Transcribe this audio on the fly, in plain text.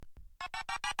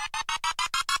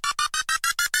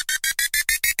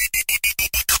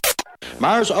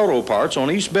Myers Auto Parts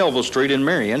on East Belleville Street in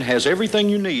Marion has everything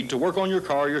you need to work on your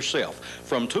car yourself,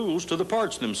 from tools to the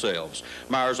parts themselves.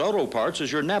 Myers Auto Parts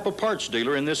is your Napa parts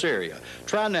dealer in this area.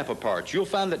 Try Napa parts. You'll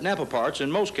find that Napa parts in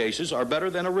most cases are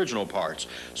better than original parts.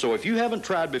 So if you haven't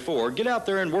tried before, get out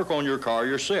there and work on your car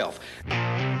yourself.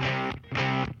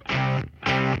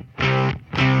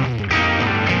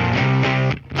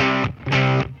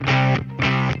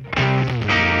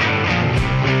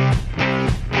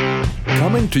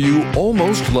 Coming to you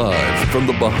almost live from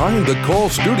the Behind the Call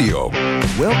studio.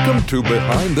 Welcome to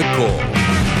Behind the Call.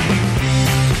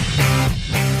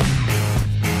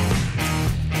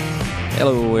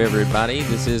 Hello, everybody.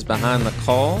 This is Behind the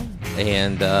Call,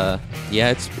 and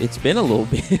it's been a little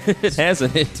bit,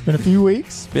 hasn't it? It's been a few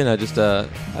weeks. It's been just a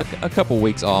couple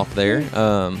weeks off there.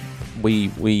 Well,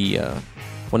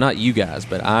 not you guys,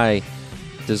 but I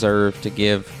deserve to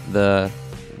give the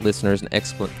listeners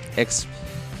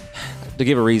to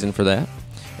give a reason for that.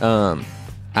 I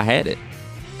had it.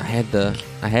 I had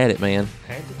it, man.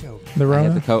 Had the coat. The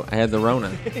Rona? I had the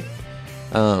Rona.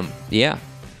 Yeah.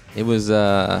 It was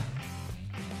an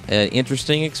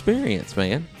interesting experience,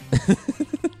 man.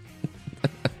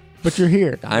 But you're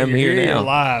here. I'm here now. You're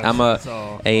alive.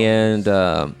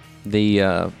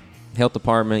 The health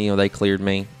department, they cleared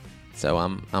me. So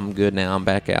I'm good now. I'm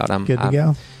back out. I'm good to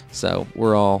go. So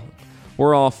we're all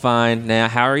fine now.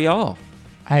 How are y'all?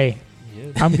 Hey,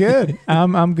 I'm good.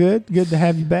 I'm good. Good to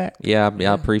have you back. Yeah, I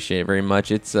appreciate it very much.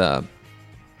 It's it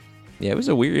was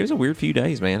a weird few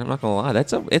days, man. I'm not gonna lie.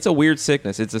 It's a weird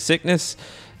sickness. It's a sickness.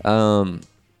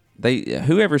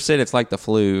 Whoever said it's like the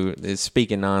flu is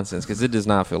speaking nonsense, because it does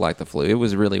not feel like the flu. It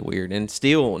was really weird, and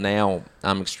still now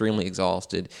I'm extremely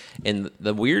exhausted. And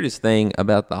the weirdest thing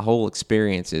about the whole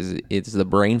experience is it's the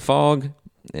brain fog,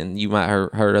 and you might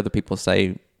heard other people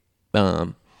say,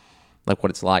 like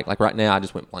what it's like. Like right now, I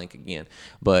just went blank again.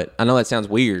 But I know that sounds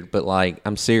weird, but like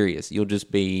I'm serious. You'll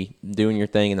just be doing your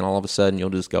thing, and then all of a sudden you'll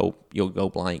go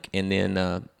blank, and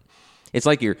then it's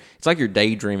like you're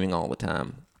daydreaming all the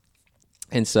time.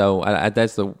 And so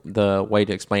that's the way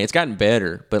to explain it. It's gotten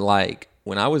better, but like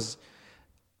when I was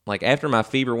like after my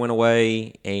fever went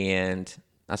away and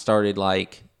I started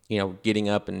like getting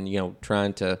up and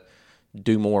trying to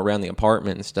do more around the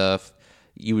apartment and stuff,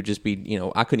 you would just be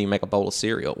I couldn't even make a bowl of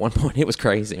cereal at one point. It was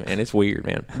crazy, man. It's weird,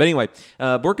 man. But anyway,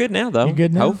 we're good now though. You're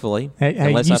good now? Hopefully. Hey,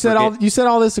 you set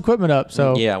all this equipment up,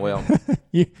 so yeah. Well,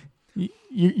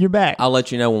 you're back. I'll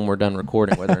let you know when we're done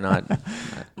recording whether or not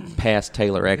past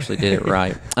Taylor actually did it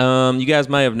right. You guys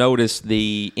may have noticed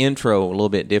the intro a little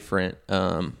bit different.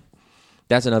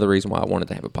 That's another reason why I wanted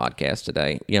to have a podcast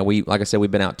today. Like I said,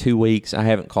 we've been out 2 weeks. I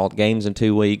haven't called games in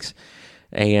 2 weeks,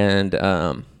 and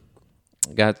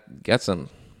got some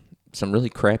really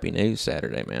crappy news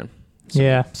Saturday, man.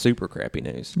 Super crappy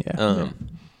news. Yeah.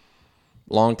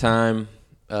 Long time.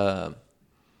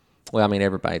 Well, I mean,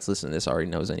 everybody that's listening to this already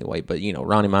knows anyway, but,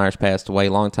 Ronnie Myers passed away,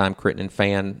 longtime Crittenden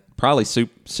fan, probably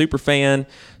super fan,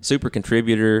 super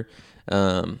contributor.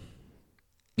 We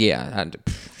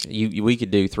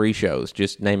could do 3 shows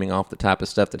just naming off the type of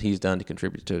stuff that he's done to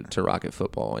contribute to Rocket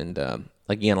football. And,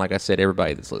 again, like I said,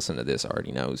 everybody that's listening to this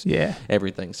already knows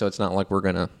everything. So it's not like we're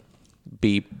going to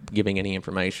be giving any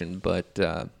information, but,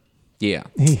 yeah.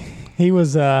 He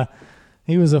was a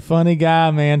funny guy,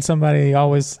 man. Somebody I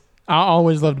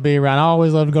always loved to be around. I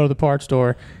always loved to go to the parts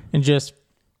store and just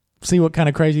see what kind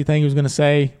of crazy thing he was going to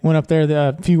say. Went up there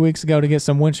a few weeks ago to get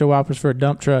some windshield wipers for a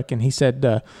dump truck, and he said,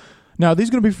 "Now these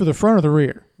going to be for the front or the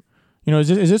rear? Is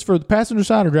this for the passenger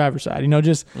side or driver side? And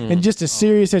just as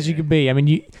serious as you could be. I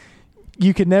mean,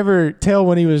 you could never tell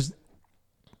when he was."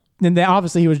 And then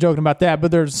obviously he was joking about that,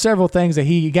 but there's several things that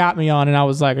he got me on, and I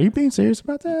was like, "Are you being serious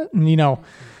about that?" And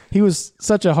he was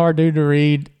such a hard dude to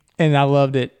read, and I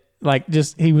loved it. Like,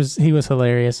 just he was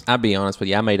hilarious. I'll be honest with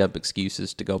you. I made up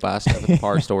excuses to go buy stuff at the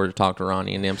parts store to talk to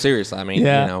Ronnie and them. Seriously, I mean,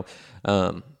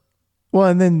 well,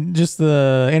 and then just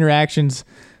the interactions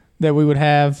that we would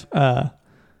have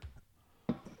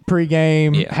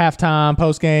pre-game, halftime,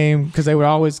 post-game, because they were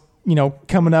always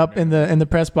coming up in the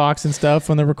press box and stuff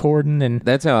when they're recording. And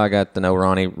that's how I got to know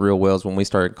Ronnie real well, is when we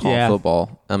started calling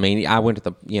football. I mean, I went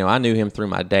to I knew him through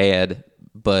my dad,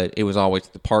 but it was always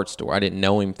the parts store. I didn't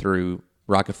know him through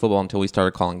Rocket football until we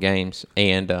started calling games,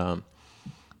 and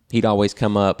he'd always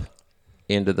come up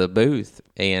into the booth,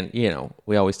 and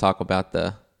we always talk about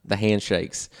the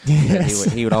handshakes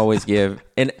that he would always give.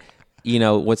 And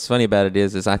what's funny about it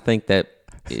is I think that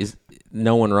is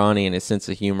knowing Ronnie and his sense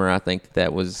of humor. I think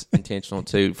that was intentional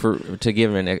too. To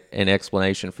give him an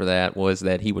explanation for that was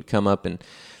that he would come up and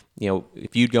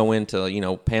if you'd go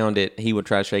into, pound it, he would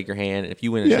try to shake your hand. If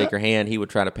you went and shake your hand, he would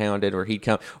try to pound it, or he'd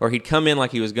come in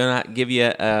like he was gonna give you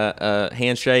a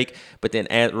handshake, but then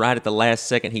right at the last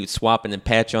second, he would swap and then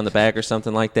pat you on the back or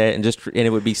something like that, and it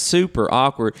would be super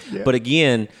awkward. Yeah. But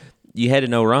again, you had to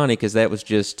know Ronnie, because that was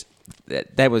just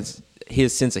that was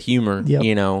his sense of humor,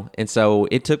 and so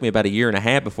it took me about 1.5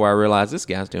 years before I realized this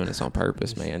guy's doing this on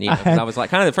purpose, man. I was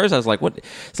like, at first I was like, what?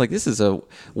 It's like, this is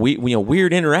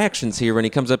weird interactions here when he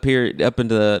comes up here up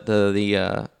into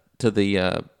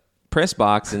the press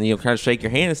box and try to shake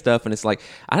your hand and stuff, and it's like,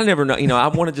 I never know, I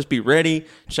want to just be ready,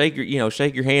 shake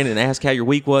your hand and ask how your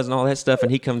week was and all that stuff,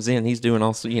 and he comes in, he's doing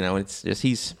also, it's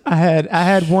just I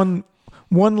had one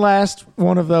last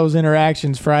one of those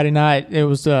interactions Friday night. It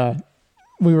was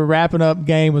we were wrapping up,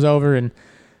 game was over, and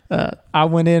I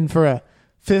went in for a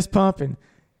fist pump, and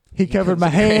he covered my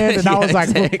hand, and I was like,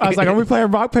 are we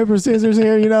playing rock, paper, scissors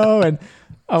here, and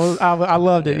I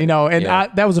loved it, and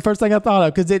that was the first thing I thought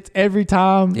of, because it's every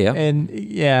time, and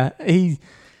he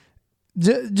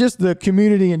just the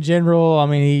community in general. I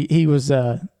mean, he was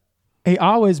he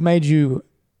always made you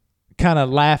kind of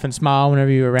laugh and smile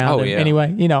whenever you were around him.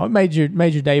 Anyway, it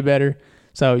made your day better.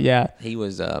 So he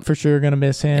was for sure gonna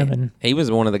miss him, and he was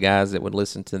one of the guys that would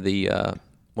listen to the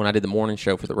when I did the morning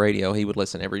show for the radio. He would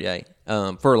listen every day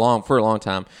for a long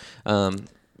time,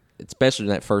 especially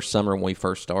in that first summer when we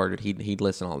first started. He'd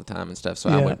listen all the time and stuff.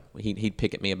 So he'd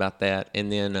pick at me about that,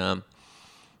 and then of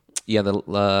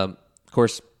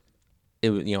course.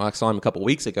 I saw him a couple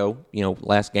weeks ago.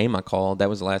 Last game I called, that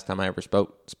was the last time I ever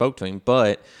spoke to him.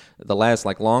 But the last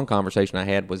long conversation I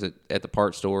had was at the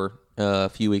parts store a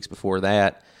few weeks before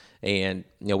that, and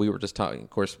we were just talking. Of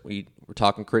course, we were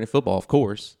talking Creighton football, of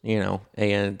course, and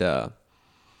we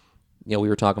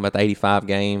were talking about the '85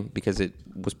 game because it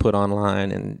was put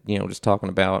online, and just talking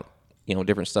about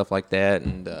different stuff like that,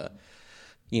 and there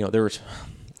was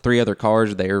 3 other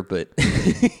cars there, but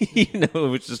it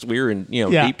was just weird and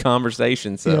deep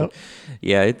conversation. So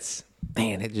it's,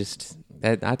 man, it just,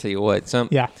 I tell you what,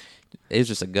 it was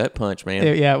just a gut punch, man.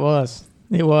 It was,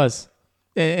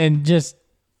 and just,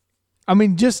 I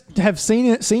mean, just have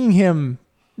seeing him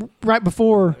right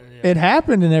before it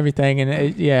happened and everything, and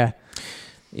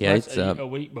it's a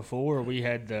week before we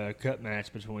had the cut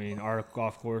match between our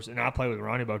golf course, and I played with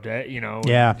Ronnie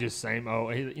Beaudet, just same.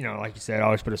 Like you said,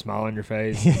 always put a smile on your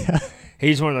face. Yeah.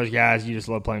 He's one of those guys you just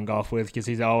love playing golf with, because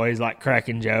he's always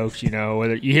cracking jokes.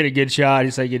 Whether you hit a good shot,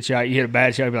 you say good shot. You hit a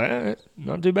bad shot, you be like,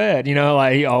 not too bad.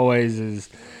 He always is.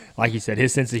 Like you said,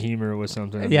 his sense of humor was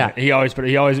something. Yeah, he always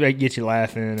get you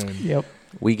laughing. And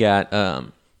we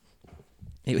got.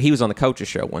 He was on the coach's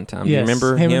show one time. Yes, do you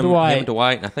remember him and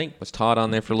Dwight, and I think was Todd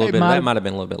on there for a little bit. That might have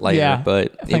been a little bit later,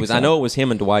 but it was. So. I know it was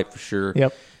him and Dwight for sure.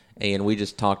 Yep. And we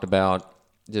just talked about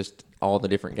just all the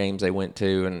different games they went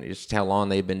to, and just how long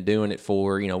they've been doing it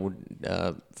for.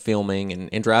 Filming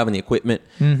and driving the equipment,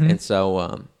 and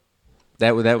so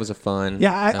that was a fun.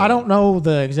 Yeah, I don't know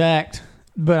the exact,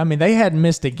 but I mean they hadn't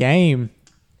missed a game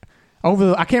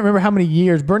over. I can't remember how many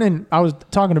years. Brennan, I was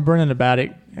talking to Brennan about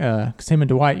it. Because him and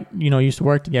Dwight, used to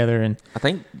work together, and I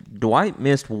think Dwight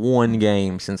missed one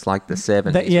game since the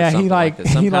 70s. He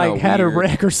had a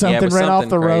wreck or something, ran off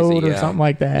the road or something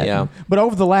like that. Yeah. But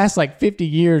over the last 50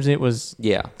 years, it was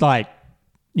you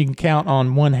can count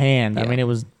on one hand. Yeah. I mean, it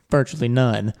was virtually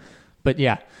none. But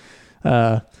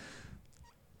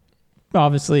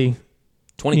obviously,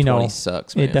 2020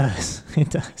 sucks. Man. It does. It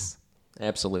does.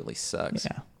 Absolutely sucks.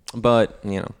 Yeah. But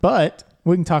But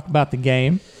we can talk about the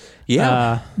game.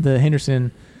 Yeah, the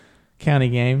Henderson County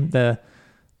game. That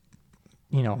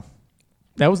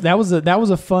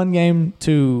was a fun game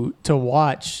to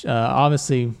watch.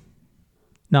 Obviously,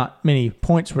 not many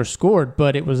points were scored,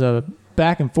 but it was a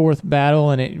back and forth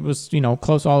battle, and it was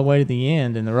close all the way to the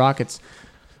end. And the Rockets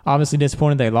obviously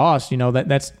disappointed they lost.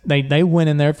 They went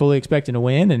in there fully expecting to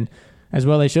win, and as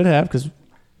well they should have, because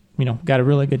got a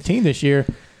really good team this year,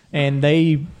 and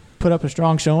they put up a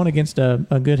strong showing against a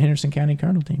good Henderson County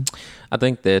Colonel team. I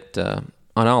think that,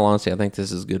 on all honesty, I think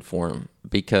this is good for them,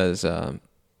 because, and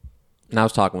I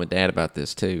was talking with Dad about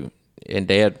this too, and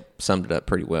Dad summed it up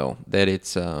pretty well, that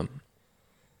it's, now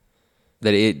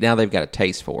they've got a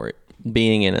taste for it,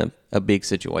 being in a big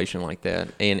situation like that,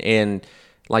 and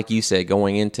like you said,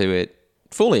 going into it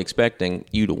fully expecting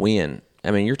you to win.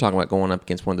 I mean, you're talking about going up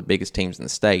against one of the biggest teams in the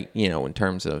state, in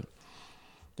terms of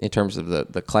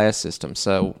the class system.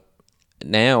 So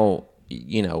now,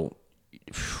 you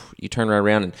turn right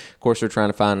around, and of course they're trying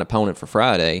to find an opponent for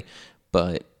Friday.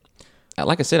 But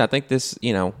like I said, I think this,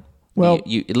 well,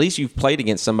 you at least you've played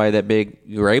against somebody that big.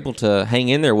 You were able to hang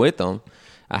in there with them.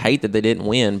 I hate that they didn't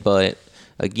win, but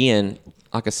again,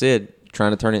 like I said,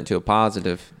 trying to turn it into a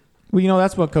positive. Well,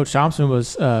 that's what Coach Thompson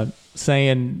was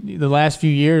saying the last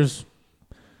few years.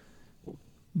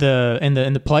 In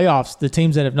the playoffs, the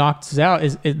teams that have knocked us out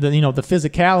is the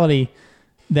physicality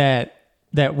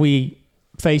that we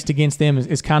faced against them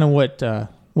is kind of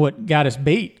what got us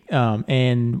beat.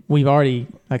 And we've already,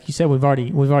 like you said, we've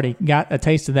already got a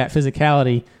taste of that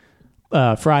physicality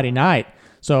Friday night.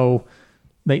 So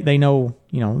they know,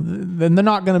 they're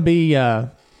not going to be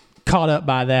caught up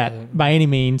by that by any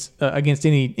means against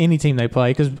any team they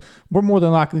play, because we're more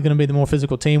than likely going to be the more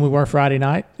physical team we were Friday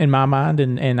night in my mind,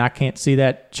 and I can't see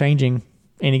that changing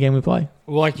any game we play.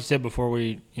 Well, like you said before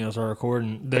we started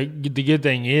recording, the good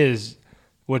thing is,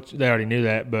 which they already knew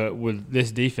that, but with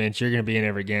this defense, you're going to be in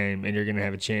every game and you're going to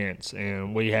have a chance.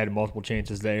 And we had multiple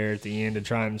chances there at the end to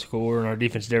try and score, and our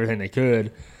defense did everything they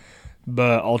could.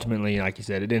 But ultimately, like you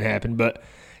said, it didn't happen. But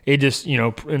it just,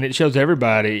 and it shows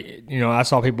everybody, I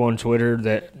saw people on Twitter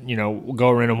that, go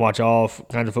around and watch all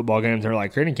kinds of football games. They're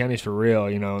like, Crittenden County's for real.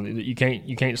 You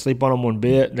can't sleep on them one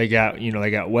bit. They got,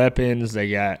 they got weapons. They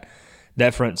got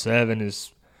that front seven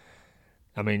is,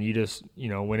 you just,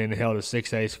 went in and held a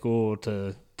 6A school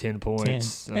to 10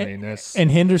 points. 10. That's. And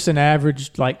Henderson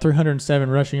averaged like 307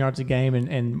 rushing yards a game,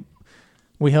 and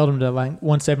we held them to like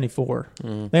 174.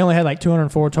 Mm-hmm. They only had like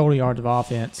 204 total yards of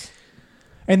offense.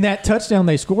 And that touchdown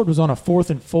they scored was on a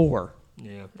 4th and 4.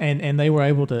 Yeah. And they were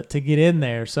able to get in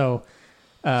there. So,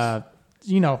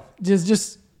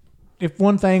 just if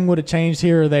one thing would have changed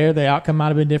here or there, the outcome might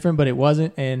have been different, but it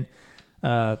wasn't. And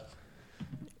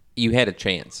you had a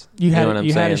chance. You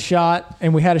had a shot,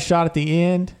 and we had a shot at the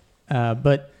end.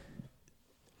 But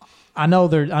I know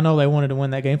they wanted to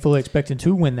win that game, fully expecting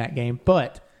to win that game.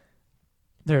 But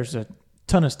there's a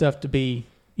ton of stuff to be,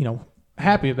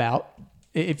 happy about,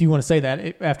 if you want to say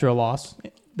that, after a loss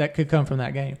that could come from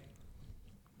that game.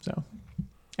 So,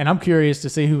 and I'm curious to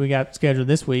see who we got scheduled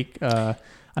this week. I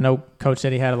know Coach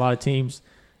said he had a lot of teams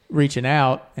reaching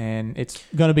out, and it's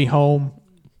going to be home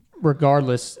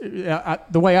regardless.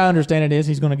 The way I understand it is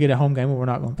he's going to get a home game where we're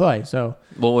not going to play. So,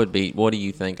 what do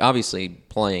you think? Obviously,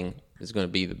 playing is going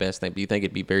to be the best thing. Do you think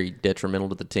it'd be very detrimental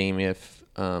to the team if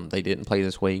they didn't play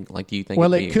this week? Like, do you think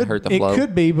it could hurt the flow? It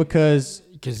could be because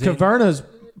Caverna's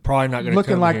probably not going to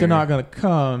looking like they're not going to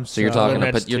come. So you're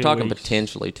talking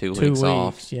potentially 2 weeks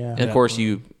off. Yeah. And of course,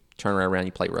 you turn around,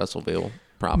 you play Russellville.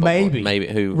 Probably. Maybe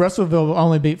who? Russellville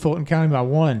only beat Fulton County by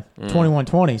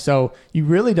 21-20. So you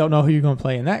really don't know who you're going to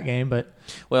play in that game. But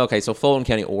well, okay, so Fulton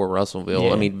County or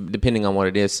Russellville. Yeah. Depending on what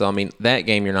it is. So that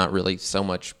game you're not really so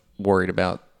much worried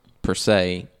about per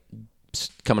se,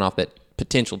 coming off that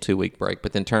potential 2-week break.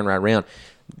 But then turn right around,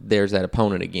 there's that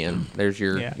opponent again. There's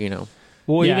your,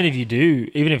 Well, even if you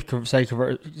do, even if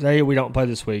say we don't play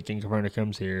this week and Caverna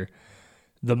comes here,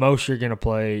 the most you're going to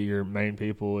play your main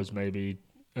people is maybe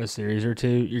a series or 2.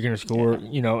 You're going to score,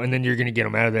 and then you're going to get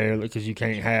them out of there because you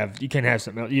can't have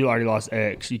something else. You already lost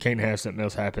X. You can't have something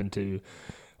else happen to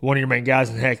one of your main guys.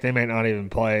 And heck, they may not even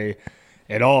play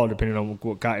at all, depending on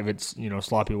if it's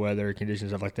sloppy weather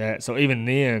conditions, stuff like that. So even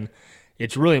then,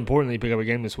 it's really important that you pick up a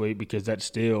game this week because that's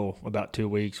still about 2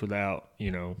 weeks without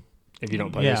if you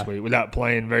don't play this week, without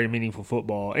playing very meaningful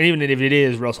football. And even if it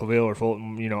is Russellville or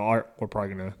Fulton, we're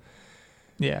probably going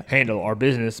to handle our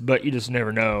business, but you just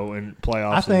never know in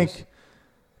playoffs. I think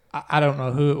I don't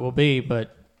know who it will be,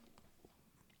 but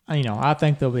I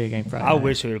think there'll be a game Friday. I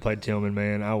wish we would have played Tillman,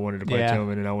 man. I wanted to play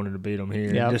Tillman, and I wanted to beat them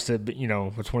here. Yep. Just to,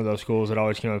 it's one of those schools that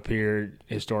always came up here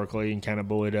historically and kind of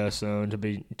bullied us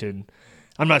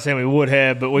I'm not saying we would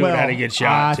have, but we would have had a good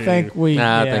shot. I think we're winning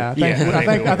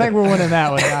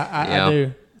that one. I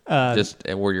do. Just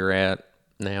where you're at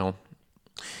now.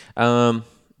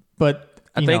 But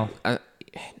I think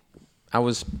I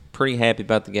was pretty happy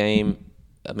about the game.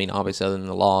 Obviously, other than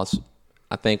the loss,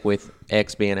 I think with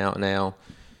X being out now,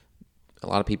 a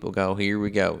lot of people go, "Here we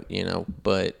go,"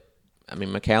 But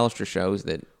McAllister shows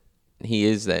that he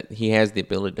has the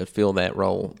ability to fill that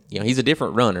role. He's a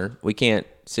different runner. We can't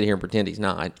sit here and pretend he's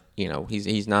not.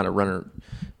 He's not a runner,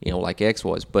 like X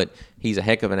was, but he's a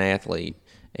heck of an athlete,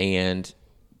 and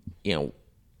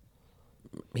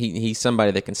he's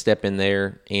somebody that can step in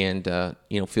there and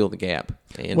fill the gap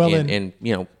and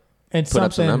put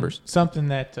up some numbers. Something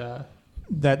that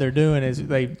they're doing is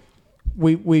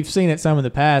we've seen it some in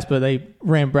the past, but they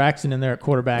ran Braxton in there at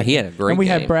quarterback. He had a great and we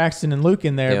game. had Braxton and Luke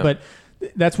in there, but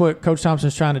that's what Coach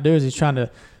Thompson's trying to do is he's trying to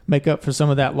make up for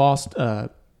some of that lost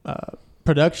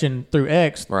production through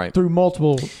X, through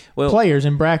multiple players,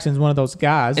 and Braxton's one of those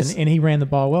guys, and he ran the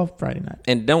ball well Friday night.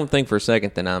 And don't think for a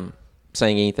second that I'm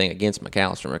saying anything against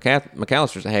McAllister.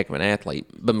 McAllister's a heck of an athlete,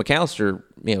 but McAllister,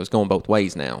 is going both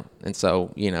ways now, and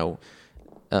so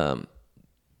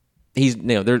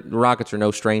the Rockets are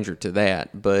no stranger to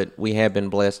that, but we have been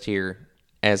blessed here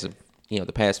as of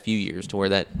the past few years to where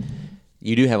that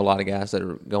you do have a lot of guys that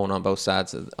are going on both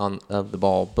sides of the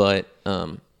ball, but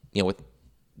with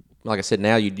like I said,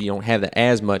 now you don't have that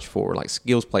as much for like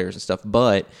skills players and stuff,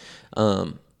 but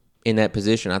in that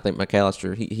position, I think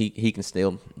McAllister he can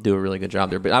still do a really good job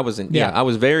there. But I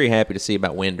was very happy to see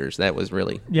about Winders. That was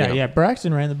really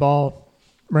Braxton ran the ball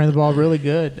really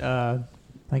good.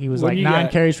 I think he was 9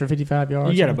 carries for 55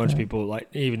 yards. You got a bunch of people like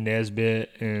even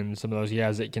Nesbitt and some of those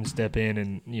guys that can step in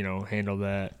and handle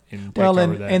that and take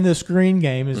over that. And the screen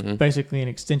game is basically an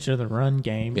extension of the run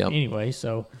game anyway.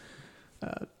 So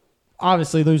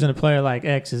obviously losing a player like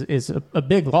X is a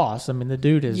big loss. I mean, the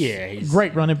dude is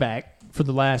great running back for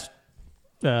the last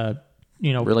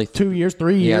really 2 years,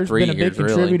 3 years, been a big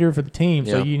contributor for the team.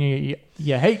 So you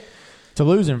hate to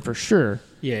lose him for sure.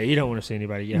 Yeah, you don't want to see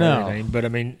anybody get hurt or anything. But, I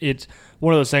mean, it's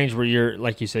one of those things where you're,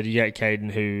 like you said, you got Caden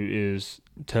who is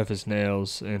tough as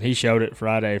nails, and he showed it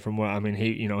Friday from what, I mean,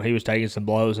 he was taking some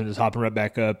blows and just hopping right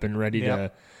back up and ready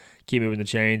to keep moving the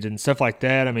chains and stuff like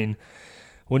that. I mean,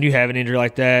 when you have an injury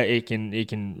like that, it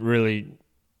can really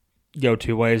go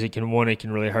two ways. It can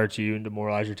really hurt you and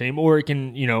demoralize your team, or it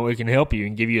can help you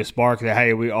and give you a spark that,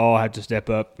 hey, we all have to step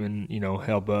up and,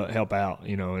 help out,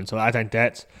 and so I think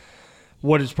that's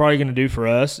what it's probably going to do for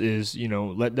us is,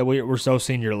 we're so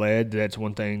senior led. That's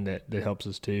one thing that helps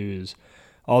us too is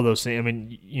all those things. I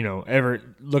mean, ever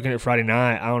looking at Friday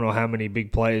night, I don't know how many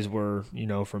big plays were,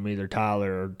 from either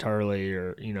Tyler or Turley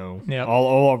or,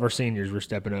 all of our seniors were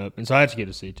stepping up. And so that's good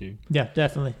to see too. Yeah,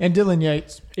 definitely. And Dylan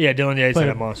Yates. Yeah, Dylan Yates had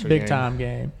a monster Big time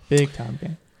game. Big time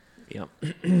game.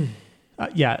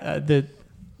 Yeah. The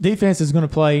defense is going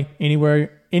to play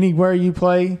anywhere you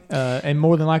play, and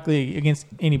more than likely against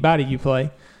anybody you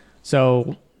play.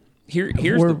 So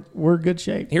we're good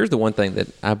shape. Here's the one thing that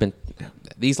I've been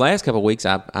these last couple of weeks.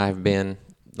 I've been,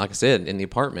 like I said, in the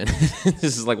apartment.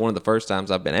 This is like one of the first times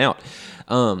I've been out.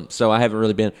 So I haven't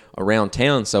really been around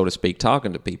town, so to speak,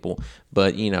 talking to people.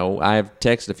 But I've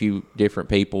texted a few different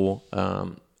people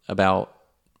about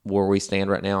where we stand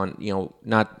right now, and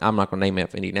I'm not going to name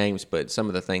any names, but some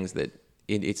of the things that.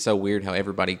 It's so weird how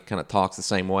everybody kind of talks the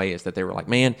same way. Is that they were like,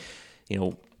 man,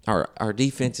 our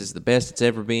defense is the best it's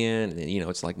ever been. And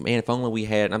it's like, man, if only we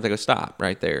had. And I'm going to stop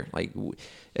right there. Like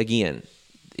again,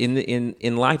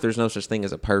 in life, there's no such thing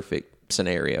as a perfect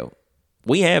scenario.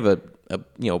 We have a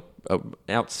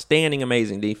outstanding,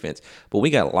 amazing defense, but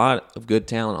we got a lot of good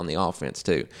talent on the offense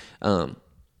too.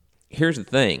 Here's the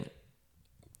thing.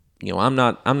 I'm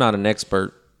not an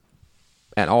expert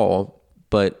at all,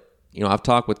 but I've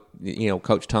talked with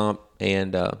Coach Tom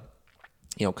and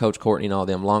Coach Courtney and all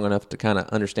them long enough to kind of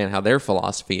understand how their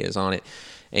philosophy is on it,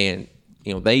 and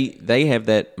they have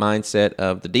that mindset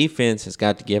of the defense has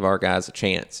got to give our guys a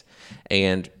chance,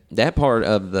 and that part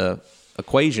of the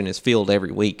equation is filled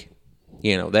every week.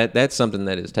 That's something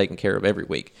that is taken care of every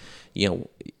week.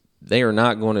 They are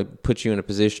not going to put you in a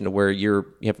position to where you're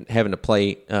having to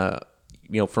play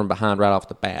from behind right off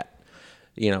the bat.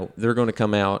 They're going to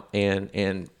come out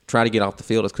and try to get off the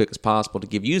field as quick as possible to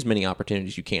give you as many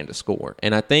opportunities as you can to score.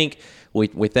 And I think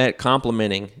with that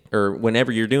complementing, or whenever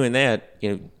you're doing that,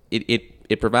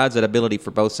 it provides that ability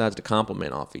for both sides to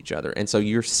complement off each other. And so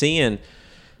you're seeing,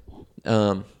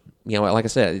 like I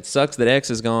said, it sucks that X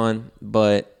is gone,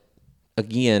 but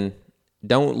again,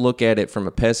 don't look at it from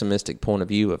a pessimistic point of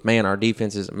view of, man, our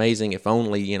defense is amazing. If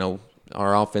only,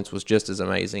 our offense was just as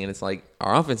amazing. And it's like,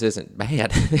 our offense isn't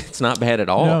bad. It's not bad at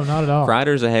all. No, not at all.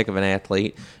 Kreider's a heck of an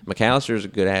athlete. McAllister's a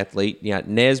good athlete. You got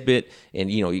Nesbitt and,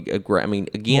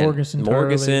 again,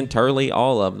 Morganson, Turley,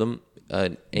 all of them.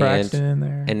 Braxton in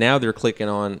there. And now they're clicking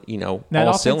on,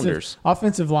 all cylinders.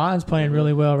 Offensive line's playing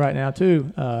really well right now,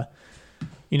 too.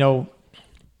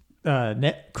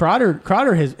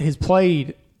 Kreider has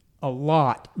played a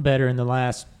lot better in the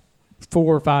last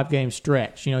 4 or 5 game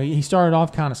stretch. He started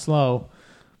off kind of slow,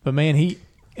 but man,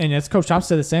 and as Coach Thompson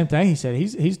said the same thing. He said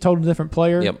he's a totally different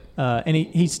player. Yep. And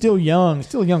he's still young,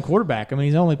 still a young quarterback. I mean,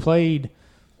 he's only played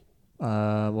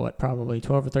probably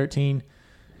 12 or 13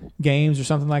 games or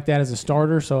something like that as a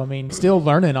starter. So I mean, still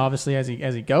learning obviously as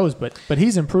he goes, but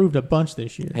he's improved a bunch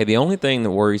this year. Hey, the only thing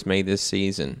that worries me this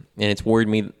season, and it's worried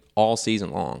me all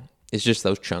season long, is just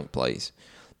those chunk plays.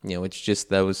 It's just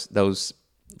those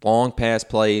long pass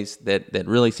plays that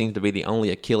really seems to be the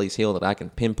only Achilles heel that I can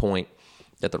pinpoint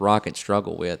that the Rockets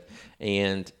struggle with.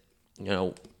 And,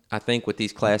 I think with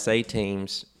these Class A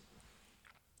teams,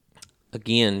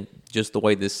 again, just the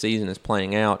way this season is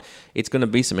playing out, it's going to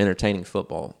be some entertaining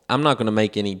football. I'm not going to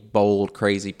make any bold,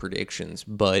 crazy predictions,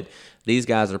 but these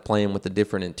guys are playing with a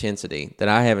different intensity that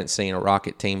I haven't seen a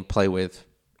Rocket team play with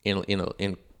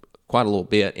in quite a little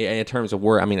bit in terms of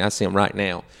where I see them right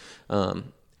now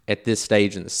at this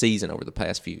stage in the season over the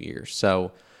past few years.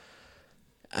 So,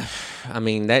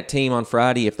 that team on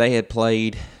Friday, if they had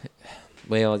played,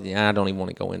 well, I don't even want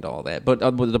to go into all that. But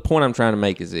the point I'm trying to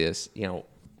make is this: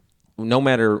 no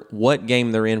matter what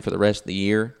game they're in for the rest of the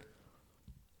year,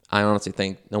 I honestly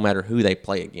think no matter who they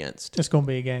play against, it's going to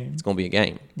be a game. It's going to be a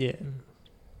game. Yeah.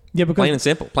 Yeah, because plain and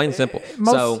simple.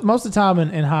 Most of the time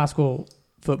in high school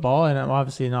football, and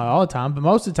obviously not all the time, but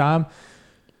most of the time,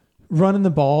 running the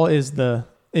ball is the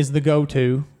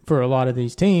go-to for a lot of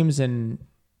these teams, and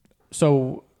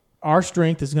so our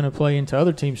strength is going to play into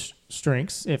other teams'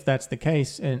 strengths if that's the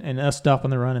case, and us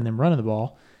stopping the run and them running the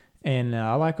ball. And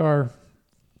I like our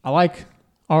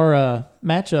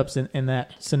matchups in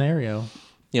that scenario.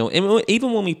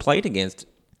 Even when we played against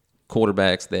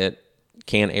quarterbacks that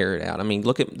can air it out.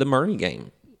 Look at the Murray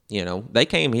game. They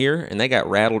came here and they got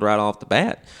rattled right off the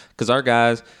bat because our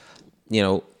guys,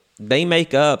 they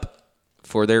make up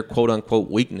for their quote-unquote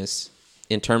weakness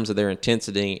in terms of their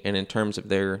intensity and in terms of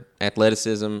their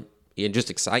athleticism and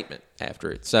just excitement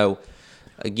after it. So,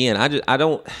 again,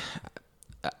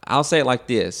 I'll say it like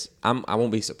this. I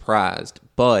won't be surprised,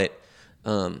 but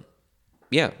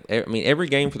every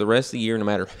game for the rest of the year, no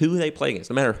matter who they play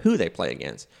against,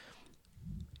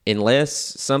 unless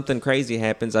something crazy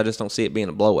happens, I just don't see it being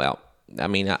a blowout.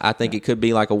 I think it could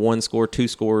be like a 1-score,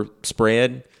 2-score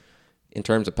spread in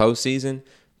terms of postseason.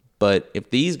 But if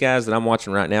these guys that I'm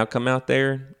watching right now come out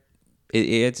there,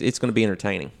 it's going to be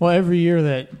entertaining. Well, every year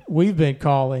that we've been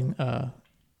calling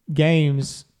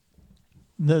games,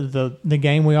 the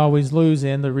game we always lose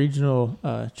in, the regional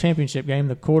championship game,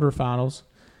 the quarterfinals,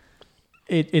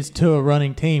 it's to a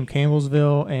running team,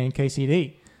 Campbellsville and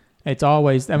KCD. It's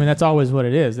always, that's always what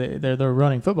it is. They're a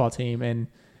running football team, and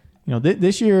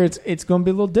this year it's going to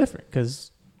be a little different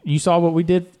because you saw what we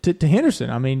did to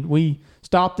Henderson. We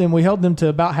stopped them, we held them to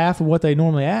about half of what they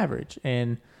normally average,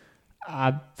 and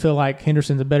I feel like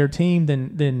Henderson's a better team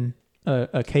than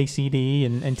a KCD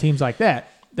and teams like that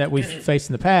we've faced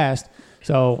in the past.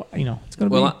 So it's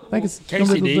going to be. I think it's going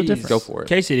to be a little different. Go for it.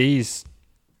 KCD's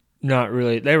not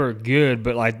really. They were good,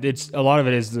 but it's a lot of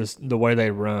it is the way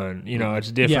they run.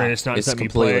 It's different. Yeah. It's not it's something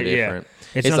completely you play. Different.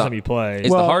 Yeah. It's not something you play. It's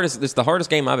the hardest. It's the hardest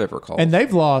game I've ever called. And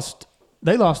they've lost.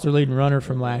 They lost their leading runner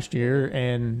from last year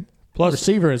and plus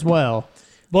receiver as well.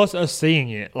 Plus us seeing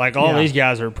it. All these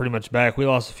guys are pretty much back. We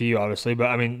lost a few, obviously,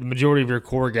 but the majority of your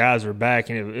core guys are back,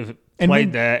 and if we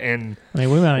might not even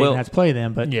have to play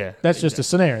them, but that's just a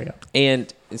scenario.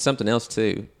 And something else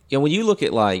too. When you look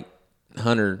at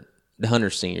Hunter. The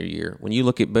Hunter senior year. When you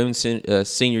look at Boone's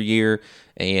senior year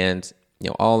and,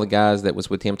 all the guys that was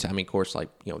with him, of course,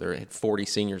 there had 40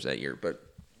 seniors that year. But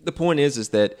the point is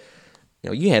that,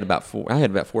 I had about 4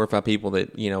 or 5 people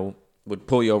that, would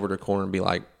pull you over to the corner and be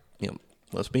like,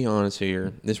 let's be honest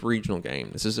here. This regional game,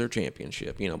 this is their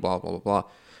championship, blah, blah, blah, blah.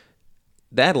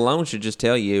 That alone should just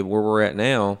tell you where we're at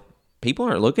now. People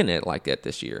aren't looking at it like that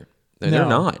this year. They're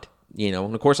not. And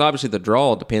of course, obviously, the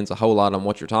draw depends a whole lot on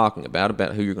what you're talking about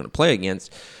who you're going to play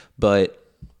against. But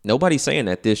nobody's saying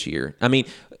that this year. And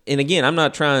again, I'm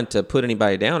not trying to put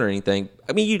anybody down or anything.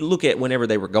 You look at whenever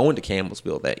they were going to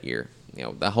Campbellsville that year.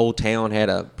 The whole town had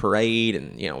a parade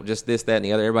and, just this, that, and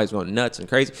the other. Everybody's going nuts and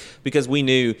crazy because we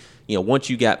knew, once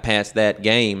you got past that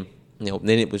game,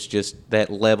 then it was just that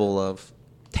level of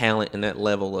talent and that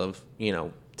level of,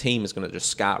 team is going to just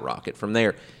skyrocket from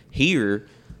there. Here,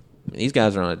 these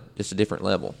guys are on just a different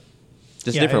level.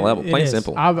 Just a different level, plain and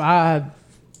simple. I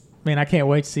can't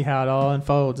wait to see how it all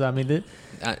unfolds.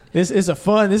 This is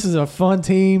a fun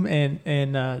team,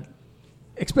 and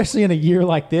especially in a year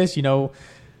like this,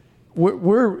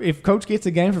 we're if Coach gets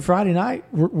a game for Friday night,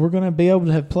 we're going to be able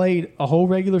to have played a whole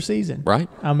regular season, right?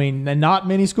 And not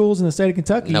many schools in the state of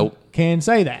Kentucky can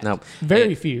say that. Nope.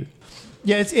 Very few.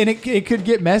 Yeah, it could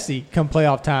get messy come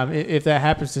playoff time if that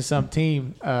happens to some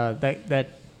team.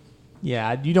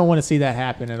 You don't want to see that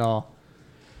happen at all.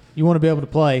 You want to be able to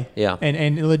play,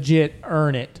 and legit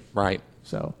earn it, right?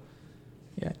 So,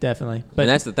 yeah, definitely. But and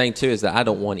that's the thing too is that I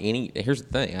don't want any. Here's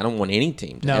the thing: I don't want any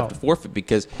team to have to forfeit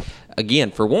because,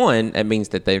 again, for one, that means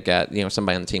that they've got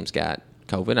somebody on the team's got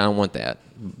COVID. I don't want that.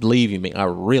 Believe you me, I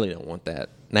really don't want that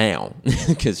now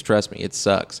because trust me, it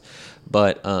sucks.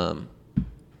 But well,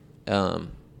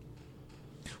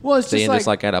 it's just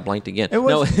like that. I blanked again.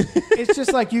 It's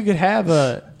just like you could have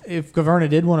if Gaverna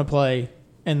did want to play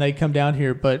and they come down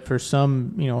here, but for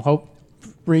some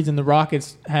reason the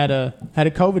Rockets had a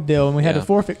COVID deal and we had to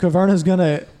forfeit. Gaverna's going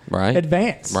to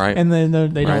advance, right? And then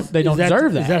they don't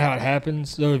deserve that. Is that how it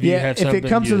happens? So if it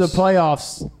comes to the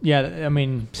playoffs,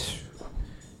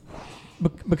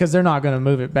 because they're not going to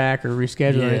move it back or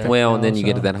reschedule anything. Well, and then you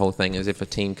get to that whole thing is if a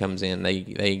team comes in,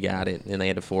 they got it, and they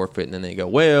had to forfeit, and then they go,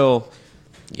 well,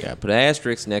 you got to put an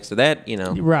asterisk next to that,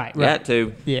 Right. Got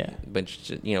to. Yeah. But,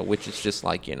 which is just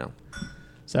like,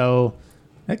 So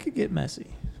that could get messy.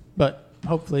 But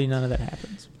hopefully none of that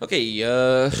happens.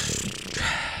 Okay,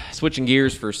 switching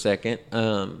gears for a second.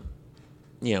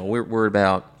 We're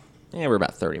about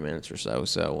 30 minutes or so.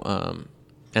 So,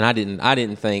 and I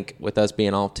didn't think with us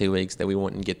being off 2 weeks that we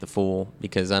wouldn't get the full,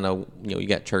 because I know you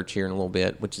got church here in a little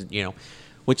bit,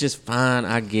 which is fine,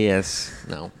 I guess.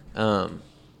 No,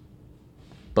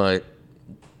 but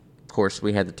of course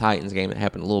we had the Titans game that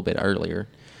happened a little bit earlier.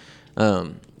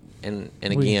 And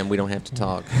again, we don't have to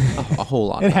talk a whole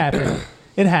lot. It happened.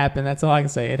 It happened. That's all I can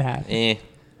say. It happened.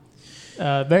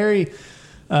 Very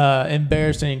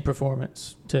embarrassing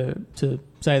performance, to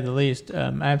say the least.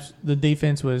 The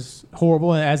defense was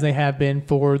horrible, as they have been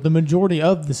for the majority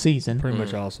of the season. Pretty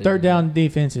much all season. Third down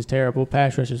defense is terrible.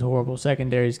 Pass rush is horrible.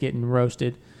 Secondary is getting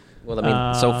roasted. Well, I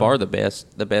mean, so far the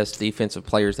best defensive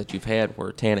players that you've had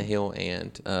were Tannehill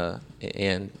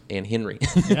and Henry.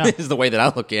 Yeah. Is the way that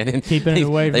I look at it. Keeping it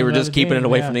away. They were just keeping it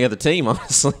away from the other team,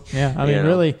 honestly. Yeah, I mean,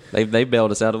 really, they bailed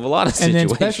us out of a lot of situations. And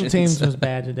then special teams was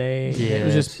bad today. Yeah,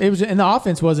 it was, and the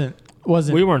offense wasn't.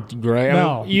 We weren't great.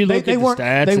 No, you look at the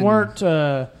stats. They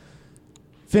weren't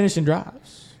finishing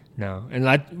drives. No,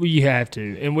 and you have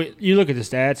to. And you look at the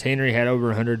stats. Henry had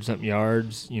over 100-something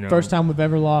yards. First time we've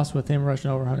ever lost with him rushing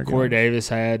over 100 Corey yards. Davis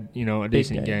had a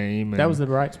decent game. That was the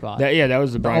bright spot. That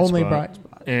was the only bright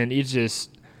spot. And it just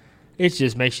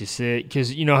makes you sick,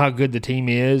 because you know how good the team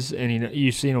is, and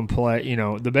you've seen them play.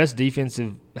 The best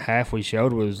defensive half we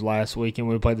showed was last week, and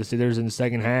we played the Steelers in the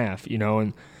second half.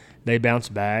 And they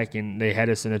bounced back, and they had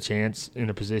us in a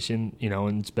position.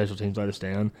 And special teams let us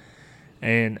down.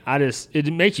 And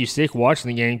it makes you sick watching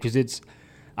the game, because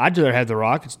I'd rather have the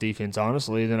Rockets defense,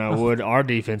 honestly, than I would our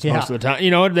defense most of the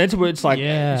time. That's what it's like.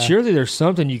 Yeah. Surely there's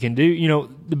something you can do.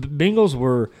 The Bengals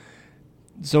were.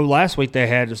 So last week they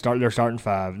had to start their starting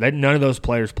five. None of those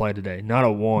players played today, not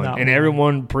a one. Not and one.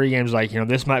 Everyone pregame's like,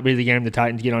 this might be the game the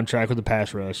Titans get on track with the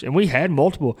pass rush. And we had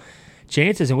multiple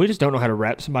chances, and we just don't know how to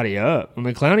wrap somebody up. I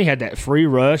mean, Clowney had that free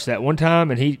rush that one time,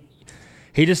 and he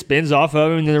just spins off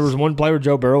of him. And then there was one play where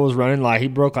Joe Burrow was running, he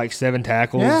broke 7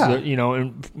 tackles,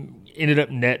 and ended up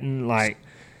netting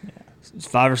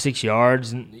 5 or 6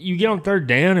 yards. And you get on third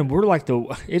down, and we're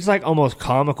it's almost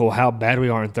comical how bad we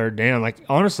are in third down.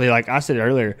 Honestly, like I said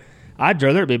earlier, I'd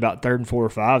rather it be about 3rd and 4 or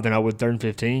 5 than I would 3rd and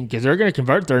 15, because they're going to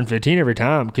convert 3rd and 15 every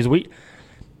time. Because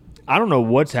I don't know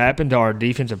what's happened to our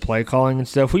defensive play calling and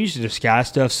stuff. We used to disguise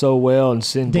stuff so well and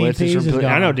send Dean blitzes. Pease is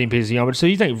I know gone. Dean Pease is gone, but so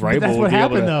you think Vrabel That's would what be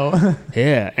happened, able to, though.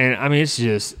 Yeah, and I mean, it's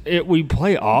just we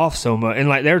play off so much. And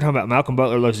they were talking about Malcolm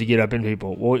Butler loves to get up in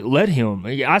people. Well, let him.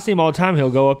 I see him all the time. He'll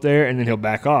go up there and then he'll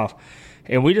back off.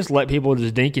 And we just let people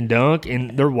just dink and dunk,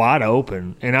 and they're wide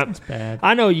open. And That's bad.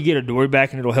 I know you get a Dory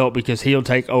back, and it'll help because he'll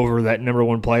take over that number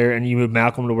 1 player, and you move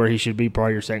Malcolm to where he should be,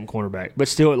 probably your second cornerback. But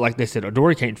still, like they said, a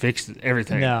Dory can't fix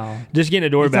everything. No. Just getting a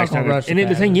Dory It's not back. gonna rush And the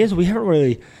then the thing passer. is, we haven't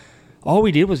really – all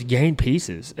we did was gain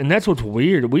pieces. And that's what's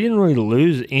weird. We didn't really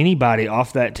lose anybody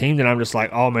off that team that I'm just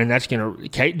like, oh, man, that's going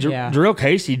to – Yeah. Jarrell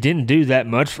Casey didn't do that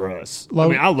much for us.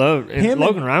 Logan- I loved – and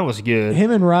Logan Ryan was good.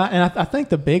 Him and Ryan, and I think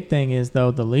the big thing is,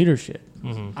 though, the leadership.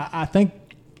 Mm-hmm. I think,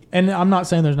 and I'm not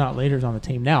saying there's not leaders on the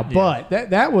team now, but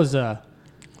that was just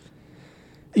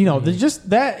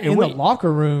that And in the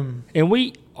locker room. And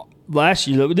we last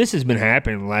year, this has been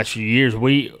happening the last few years.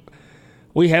 We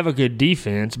have a good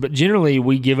defense, but generally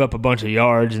we give up a bunch of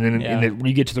yards, and then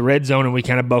you get to the red zone and we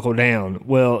kind of buckle down.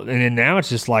 Well, and then now it's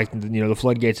just the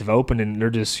floodgates have opened and they're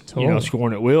just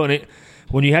scoring at will. And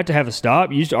when you have to have a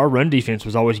stop, our run defense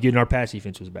was always good and our pass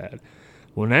defense was bad.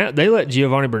 Well, now they let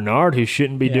Giovanni Bernard, who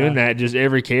shouldn't be doing that, just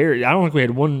every carry. I don't think we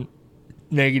had one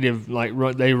negative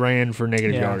run. They ran for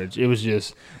negative yardage. It was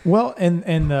just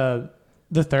and the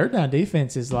third down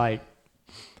defense is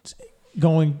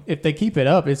going. If they keep it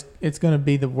up, it's going to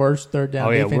be the worst third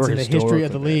down defense in the history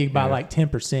of the league by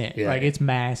 10%. Yeah. It's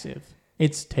massive.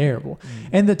 It's terrible.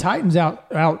 And the Titans out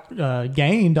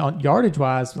gained on yardage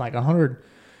wise 100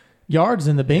 yards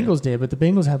than the Bengals did, but the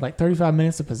Bengals had 35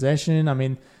 minutes of possession. I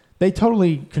mean, they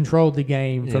totally controlled the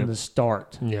game from the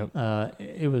start. Yep.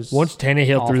 It was once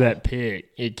Tannehill awful. threw that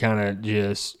pick, it kind of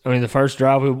just. I mean, the first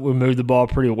drive we moved the ball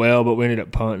pretty well, but we ended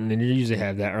up punting, and you usually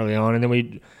have that early on. And then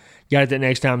we got it that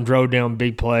next time, drove down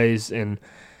big plays, and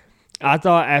I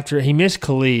thought after he missed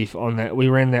Khalif on that, we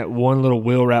ran that one little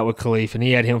wheel route with Khalif, and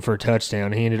he had him for a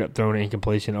touchdown. He ended up throwing an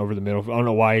incompletion over the middle. I don't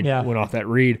know why he went off that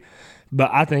read. But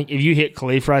I think if you hit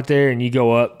Khalif right there and you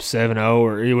go up 7-0,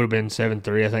 or it would have been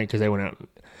 7-3, I think, because they went out.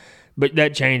 But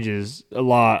that changes a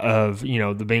lot of, you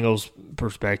know, the Bengals'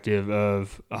 perspective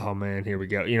of, oh, man, here we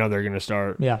go. You know, they're going to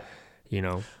start, you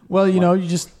know. Well, you know, you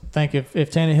just think if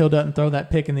Tannehill doesn't throw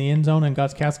that pick in the end zone and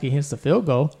Gostkowski hits the field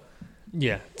goal.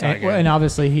 Yeah. And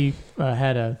obviously he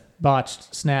had a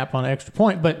botched snap on an extra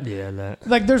point. But,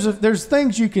 like, there's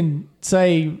things you can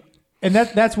say, and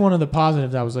that's one of the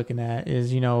positives I was looking at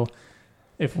is, you know,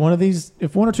 if one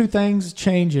or two things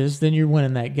changes, then you're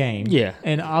winning that game. Yeah.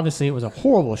 And obviously it was a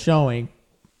horrible showing,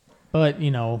 but, you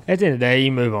know. At the end of the day,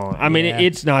 you move on. I mean,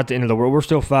 it's not the end of the world. We're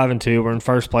still 5-2. We're in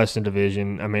first place in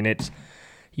division. I mean, it's,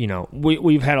 you know,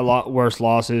 we've had a lot worse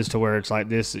losses to where it's like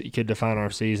this could define our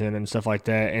season and stuff like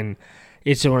that. And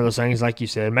it's one of those things, like you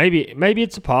said, maybe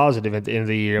it's a positive at the end of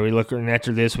the year. We look, and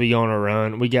after this, we go on a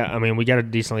run. We got a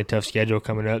decently tough schedule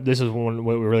coming up. This is what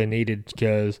we really needed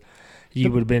because – you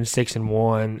would have been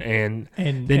 6-1, and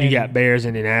then you got Bears,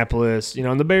 Indianapolis. You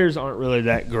know, and the Bears aren't really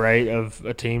that great of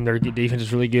a team. Their defense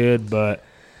is really good, but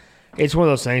it's one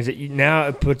of those things that now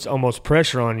it puts almost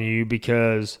pressure on you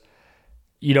because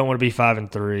you don't want to be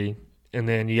 5-3, and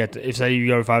then you got if say you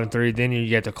go to 5-3, then you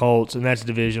get the Colts, and that's a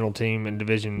divisional team and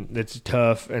division that's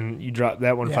tough, and you drop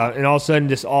that 5, and all of a sudden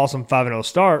this awesome 5-0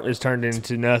 start is turned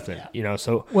into nothing. You know,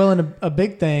 so and a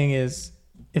big thing is.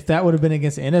 If that would have been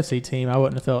against the NFC team, I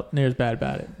wouldn't have felt near as bad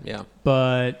about it. Yeah.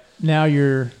 But now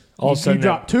you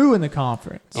drop 2 in the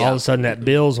conference. All of a sudden, that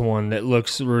Bills one that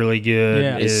looks really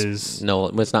good is it's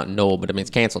not null, but I mean it's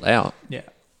canceled out. Yeah.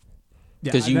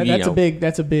 Because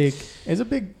that's a big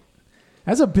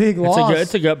loss.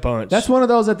 It's a gut punch. That's one of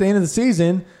those at the end of the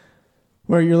season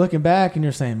where you're looking back and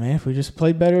you're saying, man, if we just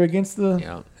played better against the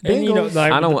Bengals. And, you know,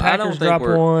 like, I don't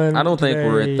think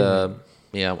we're at the.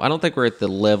 Yeah, I don't think we're at the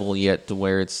level yet to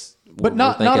where it's. But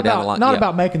not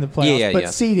about making the playoffs,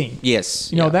 but seeding.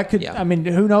 Yes, you know that could. I mean,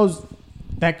 who knows?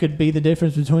 That could be the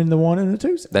difference between the 1 and the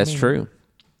 2. That's true.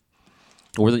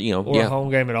 Or a home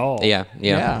game at all. Yeah.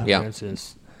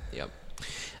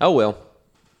 Oh well,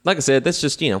 like I said, that's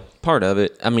just part of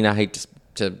it. I mean, I hate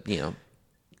to.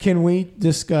 Can we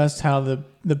discuss how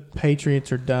the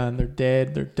Patriots are done? They're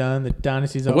dead. They're done. The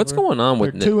dynasty's over. What's going on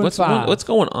with 2-5? What's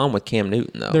going on with Cam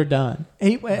Newton though? They're done.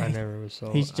 I never was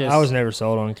sold. I was never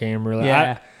sold on Cam really.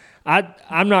 Yeah.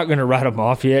 I'm not going to write them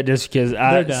off yet just because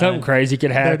something crazy could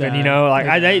happen. You know,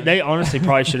 like they honestly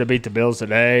probably should have beat the Bills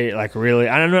today. Like really,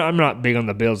 I don't know. I'm not big on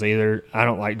the Bills either. I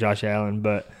don't like Josh Allen,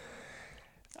 but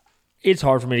it's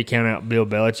hard for me to count out Bill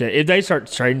Belichick. If they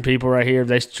start trading people right here,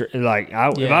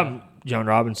 if I'm John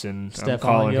Robinson, I'm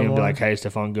calling him and be like, hey,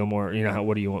 Stephon Gilmore,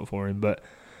 what do you want for him? But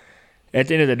at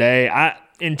the end of the day,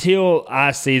 until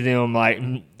I see them like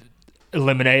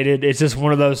eliminated, it's just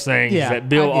one of those things that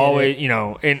Bill always,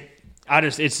 and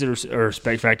it's a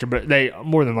respect factor, but they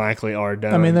more than likely are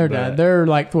done. I mean, they're done. They're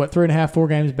like 3.5-4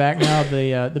 games back now.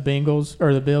 The Bengals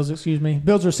or the Bills, excuse me.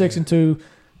 Bills are 6-2.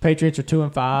 Patriots are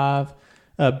 2-5.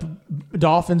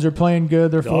 Dolphins are playing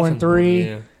good. They're 4-3.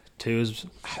 Yeah.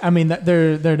 I mean,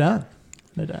 they're done.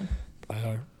 They're done.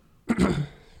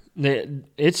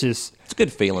 It's a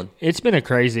good feeling. It's been a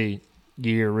crazy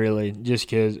year, really, just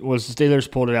because the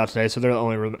Steelers pulled it out today, so they're the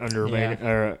only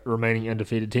remaining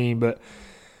undefeated team. But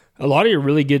a lot of your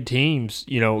really good teams,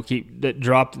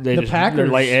 dropped. The Packers. They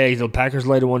lay eggs. The Packers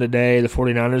laid one today. The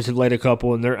 49ers have laid a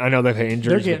couple, and I know they've had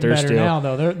injuries, but they're still now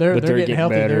though. They're getting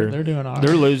healthy. Better. They're doing all right.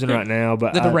 They're losing right now,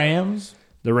 but the Rams.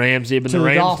 The Rams, but the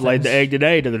Rams laid the egg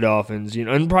today to the Dolphins.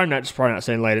 And probably not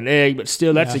saying laid an egg, but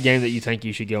still, that's a game that you think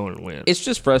you should go and win. It's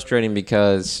just frustrating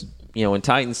because in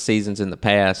Titans seasons in the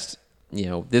past,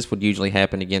 this would usually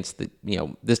happen against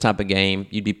this type of game.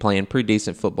 You'd be playing pretty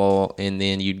decent football, and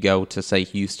then you'd go to say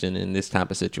Houston, and this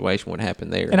type of situation would happen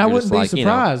there. And I wouldn't be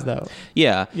surprised though.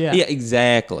 Yeah,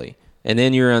 exactly. And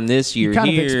then you're on this year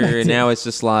here, and now it's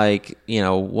just like,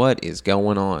 what is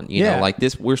going on? You know, like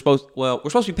this, we're supposed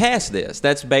to be past this.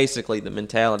 That's basically the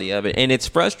mentality of it. And it's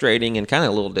frustrating and kind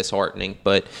of a little disheartening.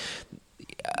 But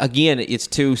again, it's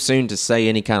too soon to say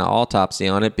any kind of autopsy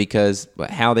on it because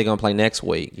how are they going to play next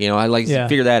week? I like to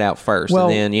figure that out first. Well,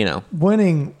 and then,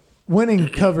 winning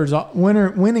covers up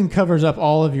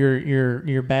all of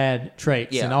your bad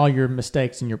traits and all your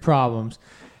mistakes and your problems.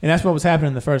 And that's what was happening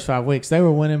in the first 5 weeks. They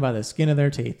were winning by the skin of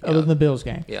their teeth, other than the Bills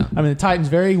game. Yeah. I mean, the Titans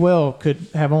very well could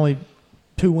have only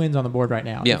 2 wins on the board right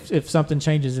now if something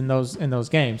changes in those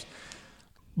games.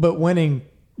 But winning,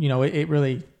 it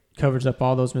really covers up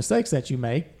all those mistakes that you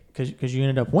make because you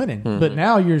ended up winning. Mm-hmm. But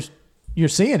now you're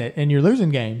seeing it, and you're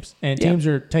losing games, and teams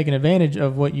are taking advantage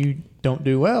of what you don't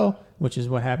do well, which is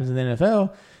what happens in the NFL,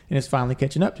 and it's finally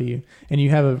catching up to you. And you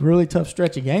have a really tough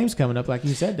stretch of games coming up, like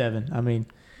you said, Devin. I mean,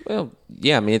 Well,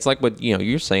 yeah, I mean, it's like what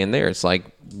you're saying there. It's like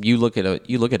you look at a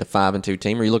 5-2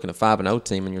 team, or you look at a 5-0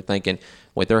 team, and you're thinking,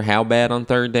 wait, they're how bad on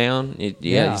third down?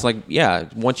 It's like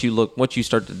once you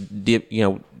start to dip,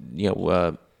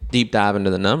 deep dive into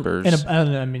the numbers.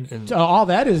 And I mean, all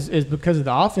that is because of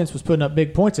the offense was putting up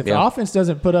big points. If the offense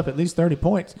doesn't put up at least 30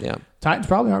 points, Titans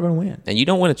probably aren't going to win. And you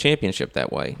don't win a championship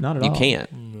that way. Not at all. You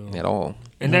can't at all.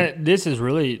 And this is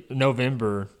really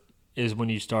November is when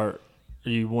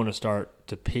you want to start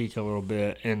to peak a little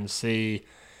bit and see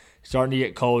starting to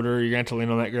get colder. You're going to have to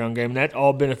lean on that ground game. And that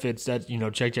all benefits that,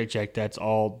 check. That's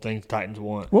all things Titans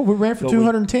want. Well, we ran for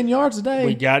 210 yards a day.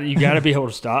 You got to be able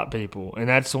to stop people. And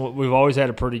that's what we've always had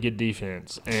a pretty good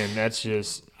defense. And that's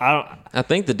just I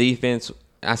think the defense,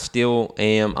 I still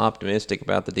am optimistic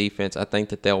about the defense. I think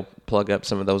that they'll plug up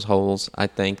some of those holes. I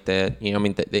think that,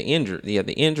 the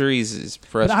injuries is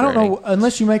frustrating. But I don't know,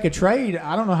 unless you make a trade,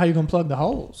 I don't know how you're going to plug the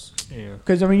holes. Yeah.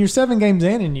 Because, you're 7 games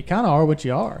in and you kind of are what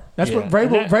you are. That's what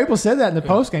Vrabel said that in the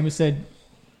postgame. He said,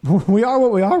 we are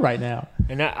what we are right now.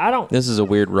 And I don't. This is a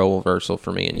weird role reversal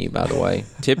for me and you, by the way.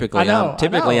 Typically,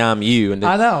 I'm you. And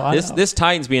I know. This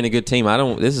Titans being a good team,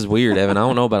 this is weird, Evan. I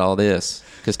don't know about all this.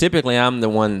 Because typically I'm the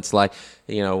one that's like,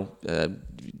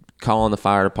 calling the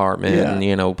fire department and,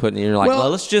 you're like, well,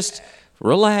 let's just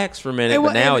relax for a minute.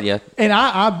 But now, And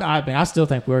I still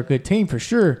think we're a good team for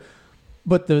sure.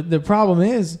 But the problem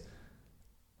is,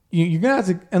 you're going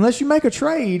to have to, unless you make a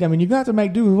trade, you're going to have to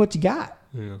make do with what you got.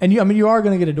 Yeah. And you are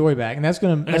going to get a Dory back, and that's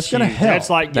going to help. That's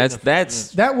like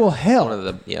that will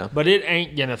help. But it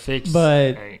ain't going to fix.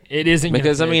 But it isn't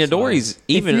because Adory's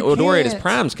Adory at his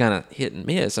prime's kind of hit and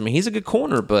miss. He's a good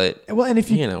corner, but and if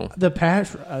the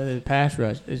pass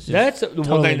rush is just that's the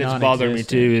one thing that's bothered me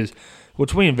too is.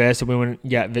 Which we invested. We went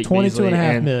and got Vic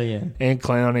 $22.5 million and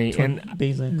Clowney. And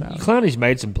Beasley and Clowney. Clowney's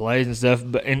made some plays and stuff,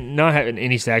 and not having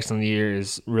any sacks on the year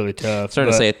is really tough.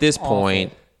 Starting to say at this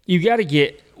point, you got to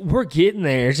get. We're getting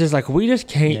there. It's just like we just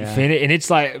can't finish. And it's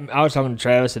like I was talking to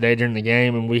Travis today during the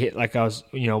game, and we hit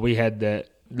we had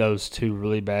those two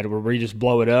really bad where we just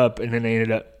blow it up, and then they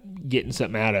ended up getting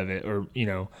something out of it, or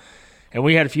and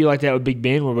we had a few like that with Big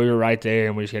Ben where we were right there,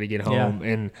 and we just got to get home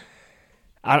and.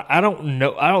 I don't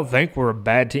know. I don't think we're a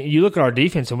bad team. You look at our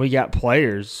defense, and we got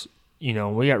players. We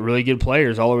got really good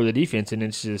players all over the defense, and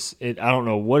it's just I don't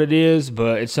know what it is,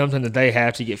 but it's something that they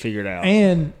have to get figured out.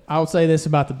 And I'll say this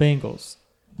about the Bengals: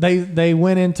 they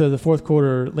went into the fourth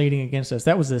quarter leading against us.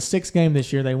 That was the 6th game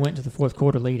this year. They went to the fourth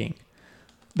quarter leading.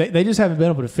 They just haven't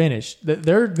been able to finish.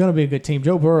 They're going to be a good team.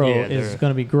 Joe Burrow is going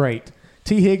to be great.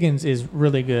 T. Higgins is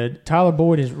really good. Tyler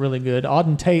Boyd is really good.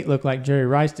 Auden Tate looked like Jerry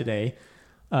Rice today.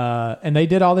 And they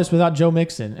did all this without Joe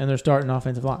Mixon and their starting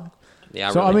offensive line.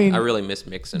 Yeah, I really miss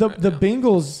Mixon. The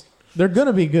Bengals, they're going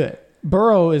to be good.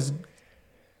 Burrow is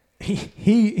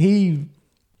he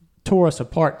tore us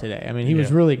apart today. He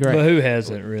was really great. But who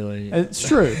hasn't really? It's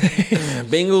true.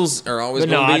 Bengals are always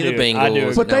going to be the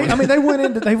Bengals. But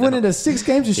they went into 6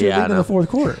 games this year in the fourth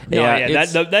quarter.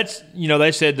 That's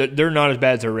they said that they're not as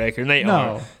bad as their record, and they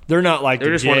are. They're not like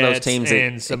they're just one of those teams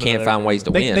that can't find ways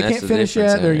to win. They can't finish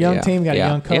yet. They're a young team, got a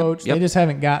young coach. They just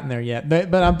haven't gotten there yet.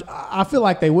 But I feel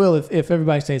like they will if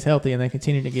everybody stays healthy and they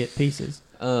continue to get pieces.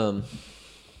 I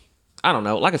don't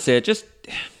know. Like I said, just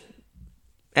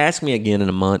ask me again in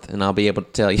a month, and I'll be able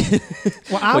to tell you.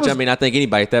 I think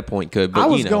anybody at that point could. But, I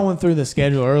was going through the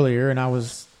schedule earlier, and I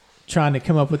was trying to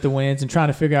come up with the wins and trying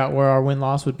to figure out where our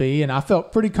win-loss would be, and I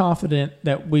felt pretty confident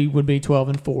that we would be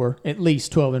 12-4, at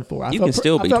least 12-4.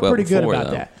 I felt pretty good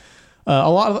about that. A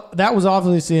lot of that was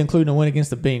obviously including a win against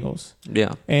the Bengals.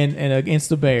 Yeah, and against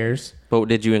the Bears. But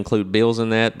did you include Bills in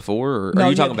that before? Or are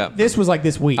you talking about this? Was like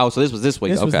this week. Oh, so this was this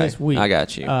week. Was this week. I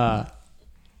got you.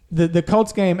 The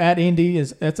Colts game at Indy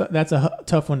that's a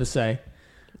tough one to say.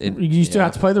 You still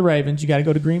have to play the Ravens. You got to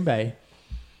go to Green Bay.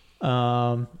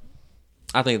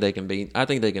 I think they can beat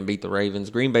the Ravens.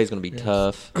 Green Bay's going to be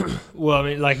tough.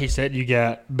 Well, like he said, you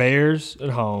got Bears at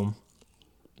home,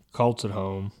 Colts at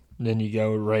home, then you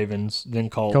go Ravens, then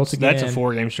Colts. That's a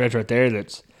 4-game stretch right there.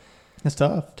 That's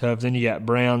tough. Then you got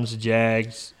Browns,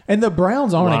 Jags, and the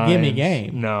Browns aren't Lions. A gimme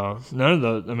game. No, none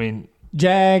of those.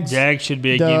 Jags should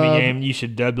be a gimme game. You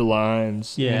should dub the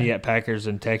Lions. Yeah. And then you got Packers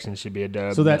and Texans should be a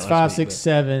dub. So that's 5, 6,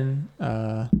 7.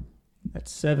 That's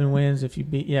 7 wins if you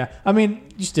beat. Yeah,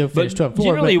 you still finish 12-4.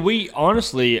 Generally,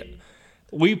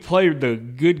 we played the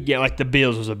good game. Like the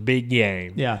Bills was a big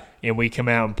game. Yeah, and we come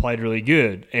out and played really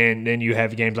good. And then you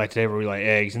have games like today where we lay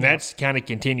eggs, and that's kind of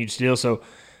continued still. So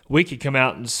we could come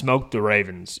out and smoke the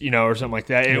Ravens, or something like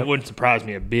that. And it wouldn't surprise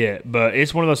me a bit. But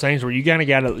it's one of those things where you gotta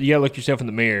look yourself in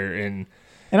the mirror and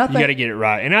you got to get it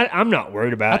right. And I'm not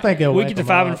worried about it. I think we get to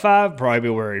 5-5, probably be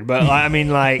worried. But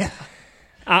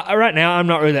Right now, I'm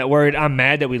not really that worried. I'm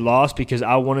mad that we lost because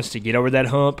I want us to get over that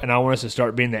hump, and I want us to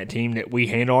start being that team that we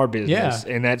handle our business.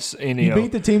 Yeah. And that's you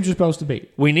beat the teams you're supposed to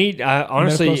beat. We need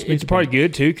honestly, it's probably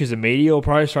good too because the media will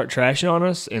probably start trashing on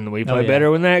us, and we play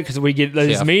better with that because we get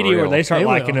this media where they start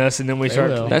liking us, and then we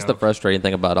start. That's the frustrating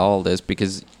thing about all this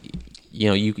because.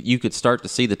 You could start to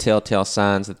see the telltale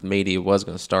signs that the media was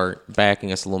going to start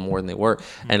backing us a little more than they were.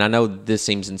 And I know this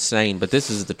seems insane, but this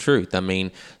is the truth. I mean,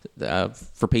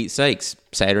 for Pete's sakes,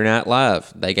 Saturday Night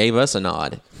Live, they gave us a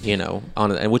nod,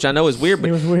 which I know is weird.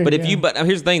 But, it was weird, but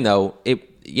here's the thing, though.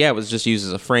 It was just used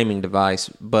as a framing device.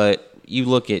 But you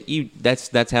look at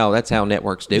that's how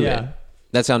networks do it.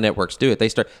 That's how networks do it. They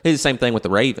do the same thing with the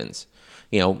Ravens.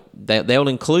 They'll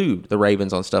include the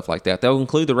Ravens on stuff like that. They'll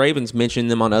include the Ravens, mention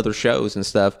them on other shows and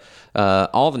stuff.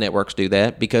 All the networks do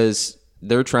that because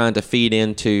they're trying to feed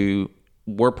into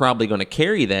we're probably going to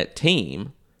carry that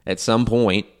team at some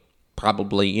point,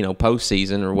 probably,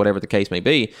 postseason or whatever the case may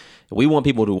be. We want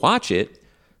people to watch it.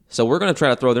 So we're going to try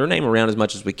to throw their name around as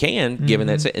much as we can, given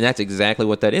that, and that's exactly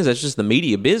what that is. That's just the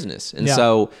media business. And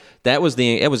so it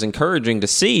was encouraging to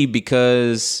see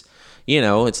because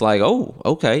it's like, oh,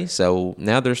 okay, so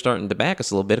now they're starting to back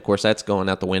us a little bit. Of course, that's going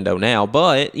out the window now,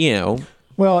 but,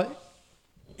 Well,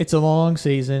 it's a long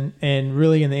season, and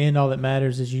really in the end, all that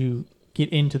matters is you get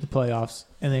into the playoffs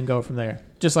and then go from there.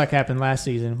 Just like happened last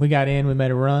season. We got in, we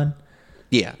made a run.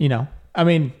 Yeah. I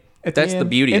mean, that's the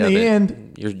beauty of it. In the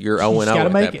end, you're 0-0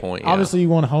 at that point. Yeah. Obviously, you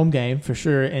want a home game for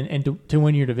sure and to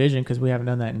win your division because we haven't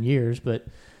done that in years, but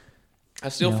I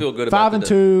still feel good about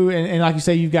 5-2, and like you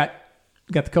say, you've got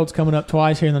the Colts coming up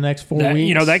twice here in the next 4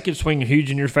 weeks. That could swing huge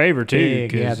in your favor, too.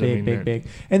 Big.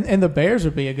 And the Bears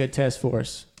would be a good test for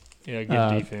us. Yeah,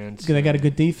 good defense. They got a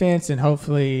good defense, and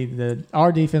hopefully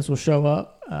our defense will show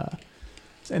up.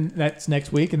 And that's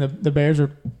next week, and the Bears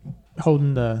are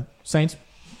holding the Saints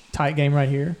tight game right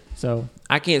here. So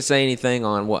I can't say anything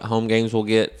on what home games we'll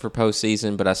get for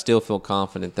postseason, but I still feel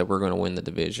confident that we're going to win the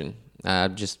division. I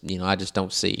just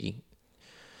don't see.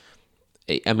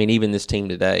 I mean, even this team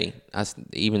today,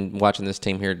 even watching this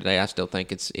team here today, I still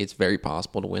think it's very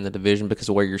possible to win the division because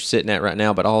of where you're sitting at right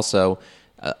now. But also,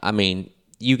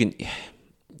 you can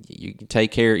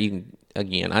take care.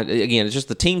 Again, it's just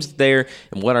the teams there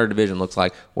and what our division looks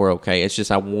like. We're okay. It's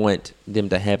just I want them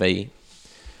to have a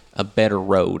better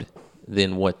road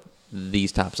than what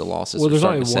these types of losses. Well, there's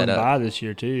only one bye this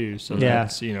year too, so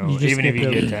that's even if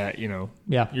you get that, you're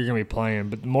gonna be playing.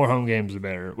 But the more home games, the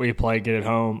better. We play good at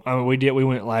home. I mean, we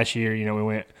went last year. We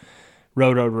went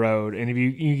road, and if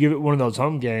you give it one of those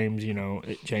home games,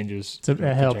 it changes. It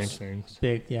helps change things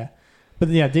big, yeah. But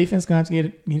defense gonna have to get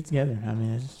it together. I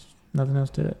mean, there's nothing else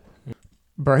to it.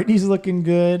 Brady's looking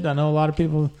good. I know a lot of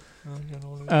people.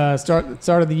 Start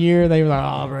of the year, they were like,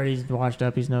 "Oh, Brady's washed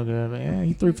up. He's no good." But yeah,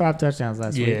 he threw 5 touchdowns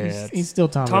last week. He's still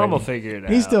Tom Brady. Tom will figure it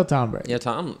out. He's still Tom Brady. Yeah,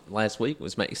 Tom last week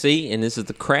was and this is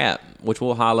the crap, which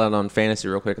we'll highlight on fantasy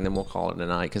real quick, and then we'll call it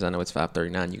tonight because I know it's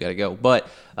 5:39. You got to go, but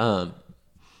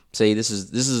see, this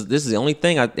is the only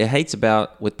thing I hates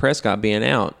about with Prescott being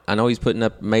out. I know he's putting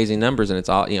up amazing numbers, and it's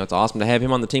awesome to have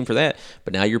him on the team for that.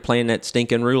 But now you're playing that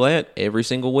stinking roulette every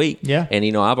single week. Yeah. And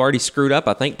I've already screwed up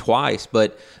I think twice,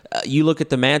 but you look at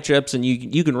the matchups and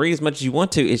you can read as much as you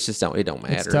want to. It's just it don't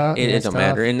matter. It don't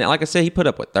matter. And like I said, he put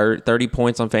up 30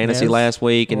 points on fantasy last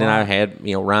week, and then I had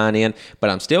Ryan in, but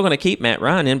I'm still going to keep Matt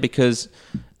Ryan in because.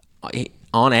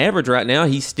 On average, right now,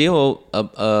 he's still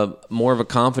a more of a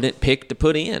confident pick to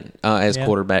put in as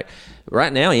quarterback.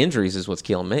 Right now, injuries is what's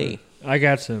killing me. I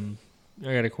got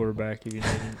a quarterback. If you need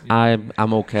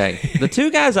I'm okay. The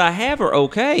two guys I have are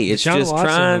okay. It's Deshaun just Watson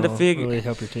trying to figure. Really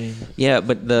help your team. Yeah,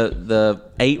 but the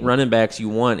 8 running backs you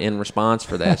want in response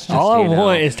for that. All I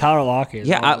want is Tyler Lockett.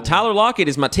 Yeah, Tyler Lockett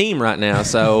is my team right now.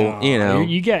 So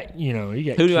you got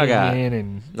who do I got?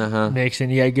 And Nixon.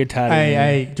 You got a good tight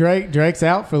end. Hey, Drake's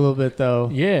out for a little bit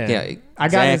though. Yeah, I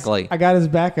got his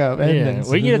backup. Yeah,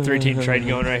 we can get a 3-team trade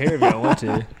going right here if y'all want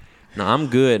to. No, I'm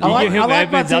good. You give him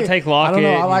Evans, I'll take Lockett. I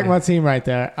don't know. I like my team right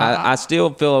there. I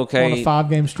still feel okay. On a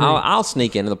 5-game streak. I'll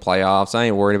sneak into the playoffs. I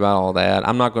ain't worried about all that.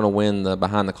 I'm not going to win the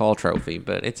behind the call trophy,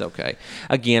 but it's okay.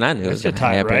 Again, I knew it was going to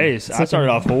happen. It's a tight race. I started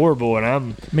off horrible, and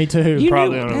I'm me too.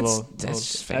 Probably on a little. That's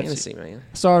just fantasy, man.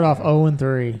 Started off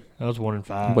 0-3. I was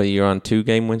 1-5. But you're on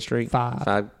 2-game win streak.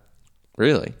 5.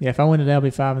 Really? Yeah. If I win today, I'll be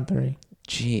 5-3.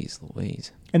 Jeez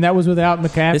Louise. And that was without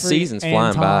McCaffrey. This season's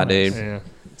flying by, dude. Yeah.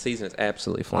 Season is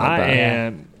absolutely flying by. I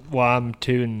am. Well, I'm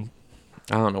 2.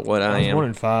 I don't know what I am.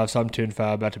 1-5, so I'm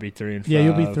 2-5, about to be 3-5. Yeah,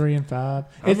 you'll be 3-5.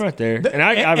 I'm right there. And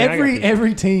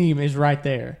every team is right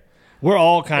there. We're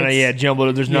all kind of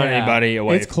jumbled. There's not anybody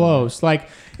away. It's close. Like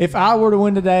if I were to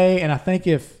win today, and I think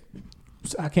if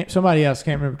somebody else,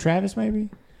 can't remember, Travis maybe?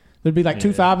 There'd be like 2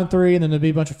 5-3, and then there'd be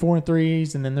a bunch of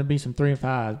 4-3s, and then there'd be some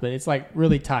 3-5s. But it's like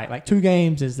really tight. Like 2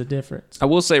 games is the difference. I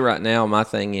will say right now, my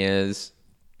thing is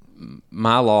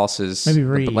my losses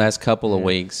the last couple of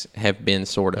weeks have been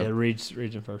sort of. Yeah, Reed's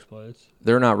in first place.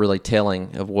 They're not really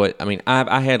telling of what. I mean,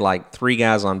 I had like 3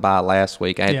 guys on bye last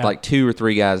week. I had like 2 or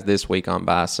 3 guys this week on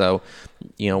bye. So,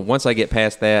 once I get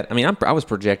past that, I mean, I was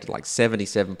projected like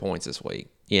 77 points this week.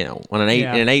 On an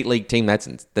 8 league team,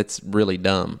 that's really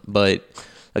dumb. But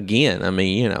again, I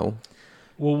mean,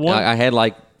 I had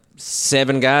like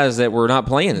 7 guys that were not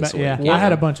playing this week. I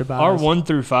had a bunch of buys. Our 1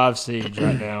 through 5 seeds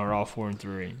right now are all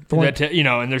 4-3.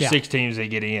 And there's 6 teams that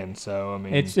get in. So I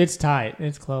mean, it's tight.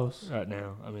 It's close right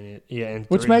now. I mean,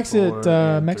 which makes it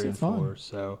fun.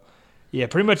 So yeah,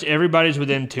 pretty much everybody's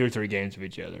within 2 or 3 games of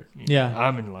each other.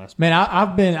 I'm in the last. Man,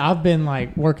 I've been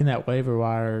like working that waiver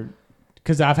wire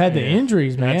because I've had the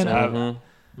injuries, man.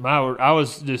 I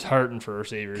was just hurting for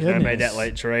receivers. And I made that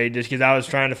late trade just because I was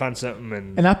trying to find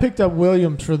something. And I picked up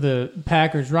Williams for the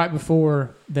Packers right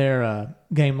before their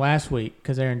game last week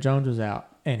because Aaron Jones was out.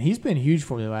 And he's been huge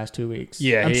for me the last 2 weeks.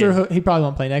 Yeah, I'm sure he probably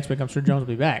won't play next week. I'm sure Jones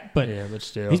will be back. But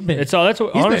still, he's been it's all huge.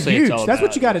 It's all that's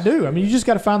what you got to do. I mean, you just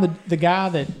got to find the guy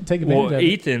that take advantage of it.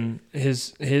 Ethan,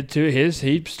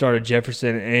 he started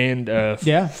Jefferson and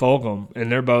Fulgham,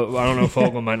 and they're both. I don't know if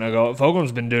Fulgham might not go.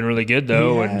 Fulgham's been doing really good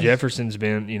though, and Jefferson's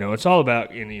been. It's all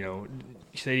about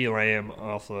CeeDee Lamb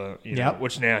off the.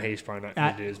 Which now he's probably not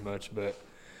going to do as much, but.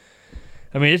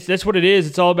 I mean, that's what it is.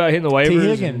 It's all about hitting the waivers. T.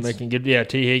 Higgins. And good.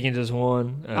 T. Higgins is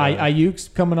one. Ayuk's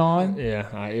coming on. Yeah,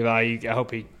 Ayuk. I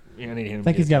hope he. I need him. I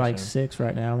think he's got like 6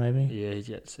 right now, maybe. Yeah, he's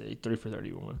got 6, 3 for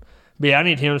 31. But I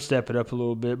need him to step it up a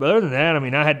little bit. But other than that, I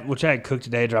mean, I had Cook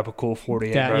today drop a cool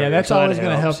 48. Yeah, that's always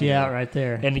going to help you out right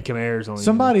there. And the Kamara's only.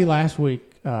 Somebody last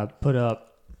week put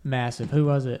up massive. Who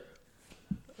was it?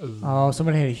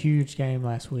 Somebody had a huge game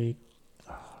last week.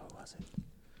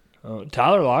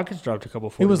 Tyler Lockett's dropped a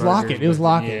couple 40. It was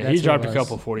Lockett. Yeah, he's dropped a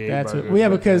couple 48. That's it.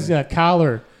 Because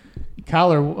Kyler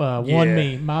won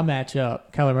me my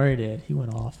matchup. Kyler Murray did. He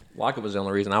went off. Lockett was the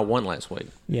only reason I won last week.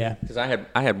 Yeah, because I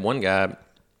had one guy.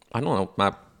 I don't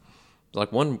know,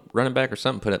 one running back or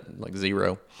something put up like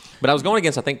 0, but I was going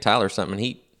against I think Tyler or something.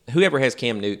 And whoever has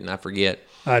Cam Newton, I forget.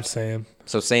 I'd Sam.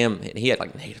 So Sam, he had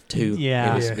like -2.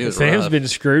 Yeah, it was Sam's rough. been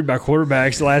screwed by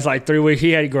quarterbacks the last 3 weeks.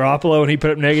 He had Garoppolo and he put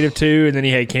up -2, and then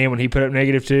he had Cam and he put up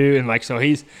 -2, and so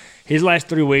his last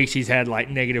 3 weeks he's had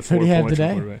 -4 Who do you have points.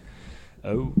 Today?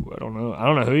 Oh, I don't know. I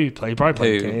don't know who he played. He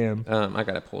probably played Cam. I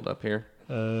got it pulled up here.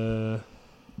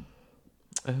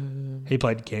 He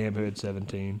played Cam, who had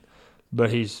 17. But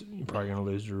he's probably going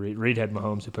to lose to Reed. Reed had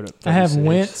Mahomes, who put up 36. I have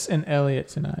Wentz and Elliott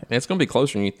tonight. It's going to be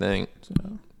closer than you think. So.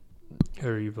 Who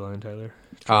are you playing, Taylor?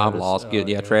 I've lost. Good.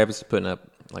 Yeah, Travis is putting up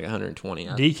like 120.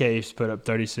 DK's put up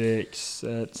 36.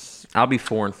 I'll be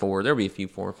 4-4. There'll be a few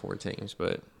 4-4 teams,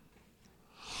 but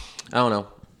I don't know.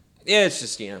 Yeah, it's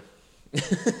just, you'll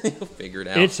figure it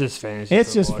out. It's just fantasy.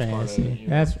 It's just fantasy.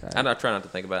 That's right. I try not to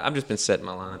think about it. I've just been setting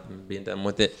my lineup and being done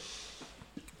with it.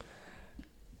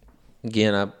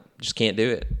 Again, I just can't do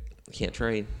it. Can't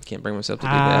trade. Can't bring myself to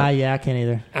do that. Yeah, I can't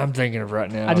either. I'm thinking of right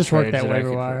now. I just worked that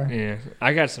waiver wire. Yeah,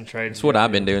 I got some trades. That's what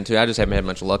I've been doing too. I just haven't had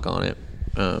much luck on it.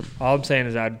 All I'm saying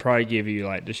is I'd probably give you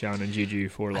like Deshaun and Juju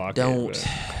for Lockett. Don't.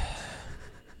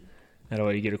 That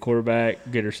way you get a quarterback,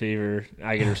 good receiver.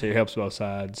 I get a receiver. Helps both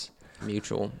sides.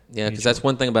 Mutual. Yeah, because that's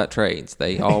one thing about trades.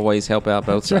 They always help out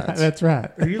both sides. That's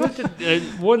right. You looked at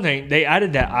one thing. They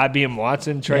added that IBM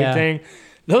Watson trade thing.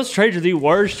 Those trades are the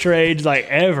worst trades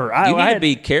ever. You need to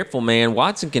be careful, man.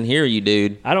 Watson can hear you,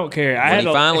 dude. I don't care.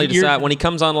 When he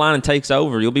comes online and takes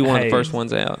over, you'll be one of the first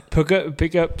ones out.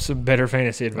 Pick up some better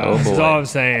fantasy advice. That's all I'm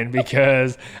saying,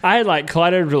 because I had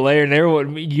Clyde Edwards-Helaire, and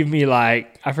everyone would give me I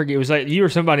forget, it was you or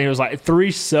somebody. It was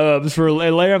 3 subs for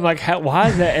Helaire. I'm like, why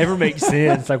does that ever make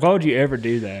sense? Why would you ever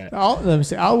do that? Let me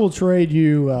see. I will trade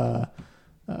you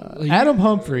Adam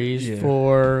Humphries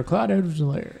for Clyde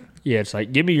Edwards-Helaire. Yeah, it's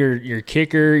give me your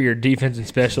kicker, your defense and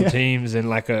special teams, and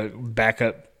a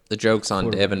backup. The joke's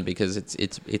on Devin because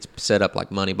it's set up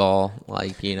like Moneyball,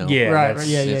 Yeah, right.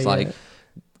 It's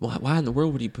why in the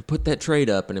world would you put that trade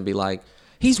up and it'd be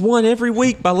he's won every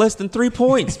week by less than 3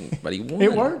 points, but he won.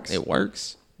 It works. It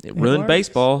works. It ruined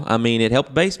baseball. I mean, it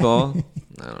helped baseball.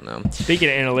 I don't know. Speaking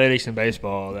of analytics in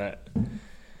baseball,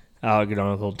 I'll get on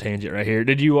a little tangent right here.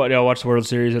 Did y'all watch the World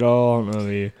Series at all? I don't know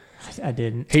if you. I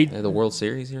didn't. The World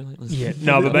Series here lately? Yeah.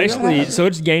 No, but basically, so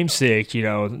it's Game 6.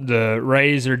 The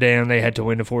Rays are down. They had to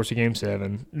win to force a Game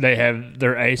 7. They have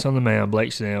their ace on the mound,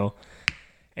 Blake Snell,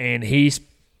 and he's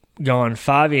gone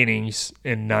 5 innings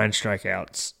and 9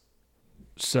 strikeouts.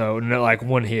 So, like,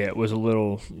 one hit was a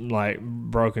little, like,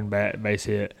 broken base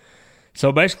hit.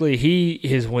 So, basically,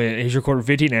 he's recorded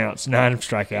 15 outs, 9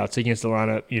 strikeouts against the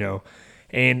lineup,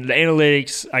 And the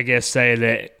analytics, I guess, say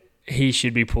that he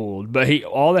should be pulled. But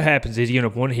all that happens is he's giving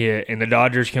up one hit, and the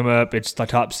Dodgers come up, it's the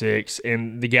top 6,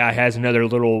 and the guy has another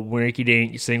little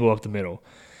winky-dink single up the middle.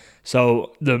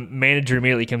 So the manager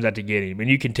immediately comes out to get him, and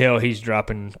you can tell he's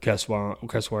dropping cuss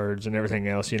words and everything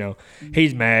else.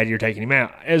 He's mad you're taking him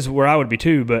out, as where I would be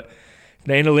too. But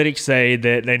the analytics say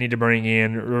that they need to bring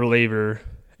in a reliever,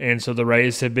 and so the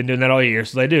Rays have been doing that all year,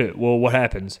 so they do it. Well, what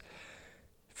happens?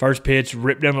 First pitch,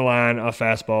 rip down the line, a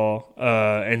fastball,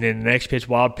 and then next pitch,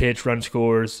 wild pitch, run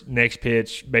scores. Next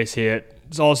pitch, base hit.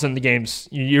 It's all of a sudden the game's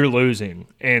you're losing,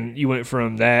 and you went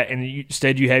from that, and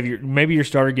instead you have maybe your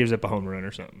starter gives up a home run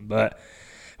or something. But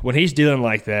when he's dealing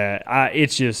like that,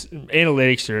 it's just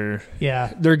analytics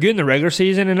they're good in the regular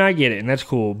season, and I get it, and that's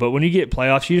cool. But when you get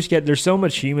playoffs, there's so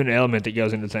much human element that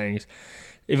goes into things.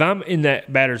 If I'm in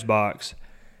that batter's box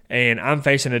and I'm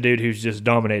facing a dude who's just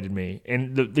dominated me,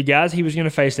 and the guys he was going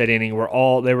to face that inning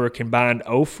were combined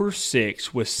 0 for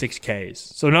 6 with 6 Ks.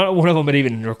 So not one of them had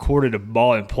even recorded a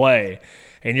ball in play,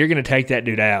 and you're going to take that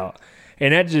dude out.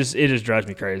 And it just drives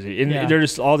me crazy. And they're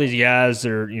just all these guys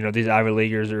these Ivy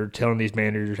Leaguers are telling these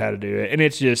managers how to do it. And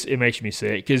it makes me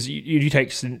sick because you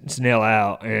take Snell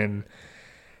out, and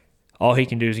all he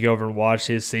can do is go over and watch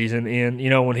his season. And,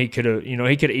 when he could have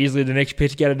easily the next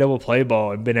pitch got a double play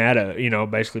ball and been out of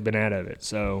it.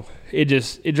 So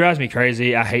it drives me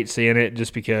crazy. I hate seeing it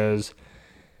just because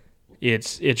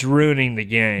it's ruining the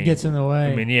game. It gets in the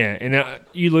way. I mean, yeah. And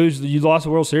you lost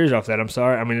the World Series off that. I'm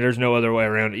sorry. I mean, there's no other way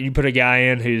around it. You put a guy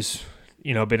in who's,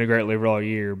 been a great reliever all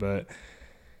year, but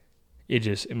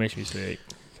it makes me sick.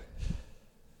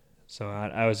 So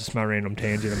I was just my random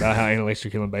tangent about how analytics are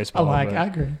killing baseball. I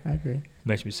agree. It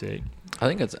makes me sick. I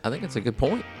think it's a good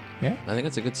point. Yeah. I think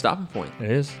it's a good stopping point.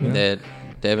 It is. Yeah. That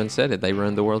Devin said it. They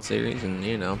ruined the World Series, and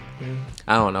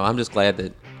I don't know. I'm just glad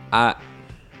that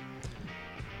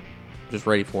just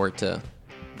ready for it to,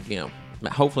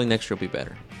 hopefully next year will be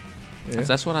better. Yeah.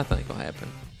 That's what I think will happen.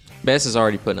 Bess is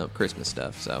already putting up Christmas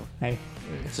stuff, so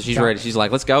so she's ready. She's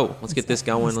like, let's go. Let's get this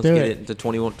going. Let's get it into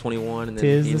 21, and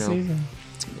then the season.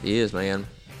 It is, man.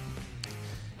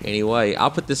 Anyway, I'll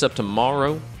put this up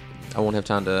tomorrow. I won't have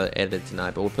time to edit it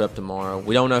tonight, but we'll put it up tomorrow.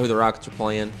 We don't know who the Rockets are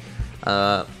playing.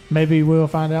 Maybe we'll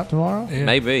find out tomorrow. Yeah.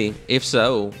 Maybe. If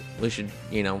so, we should,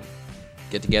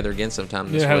 get together again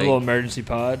sometime this week. Have a little emergency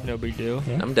pod. No big deal.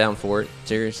 Yeah. I'm down for it.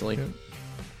 Seriously. Yeah.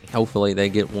 Hopefully they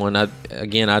get one. I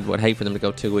would hate for them to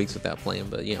go 2 weeks without playing,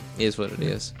 but it is what it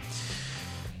is.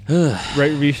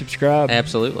 Rate, review, subscribe.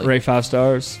 Absolutely. Rate 5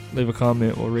 stars. Leave a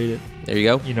comment. We'll read it. There you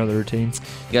go. You know the routine.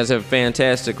 You guys have a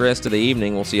fantastic rest of the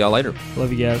evening. We'll see y'all later.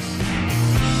 Love you guys.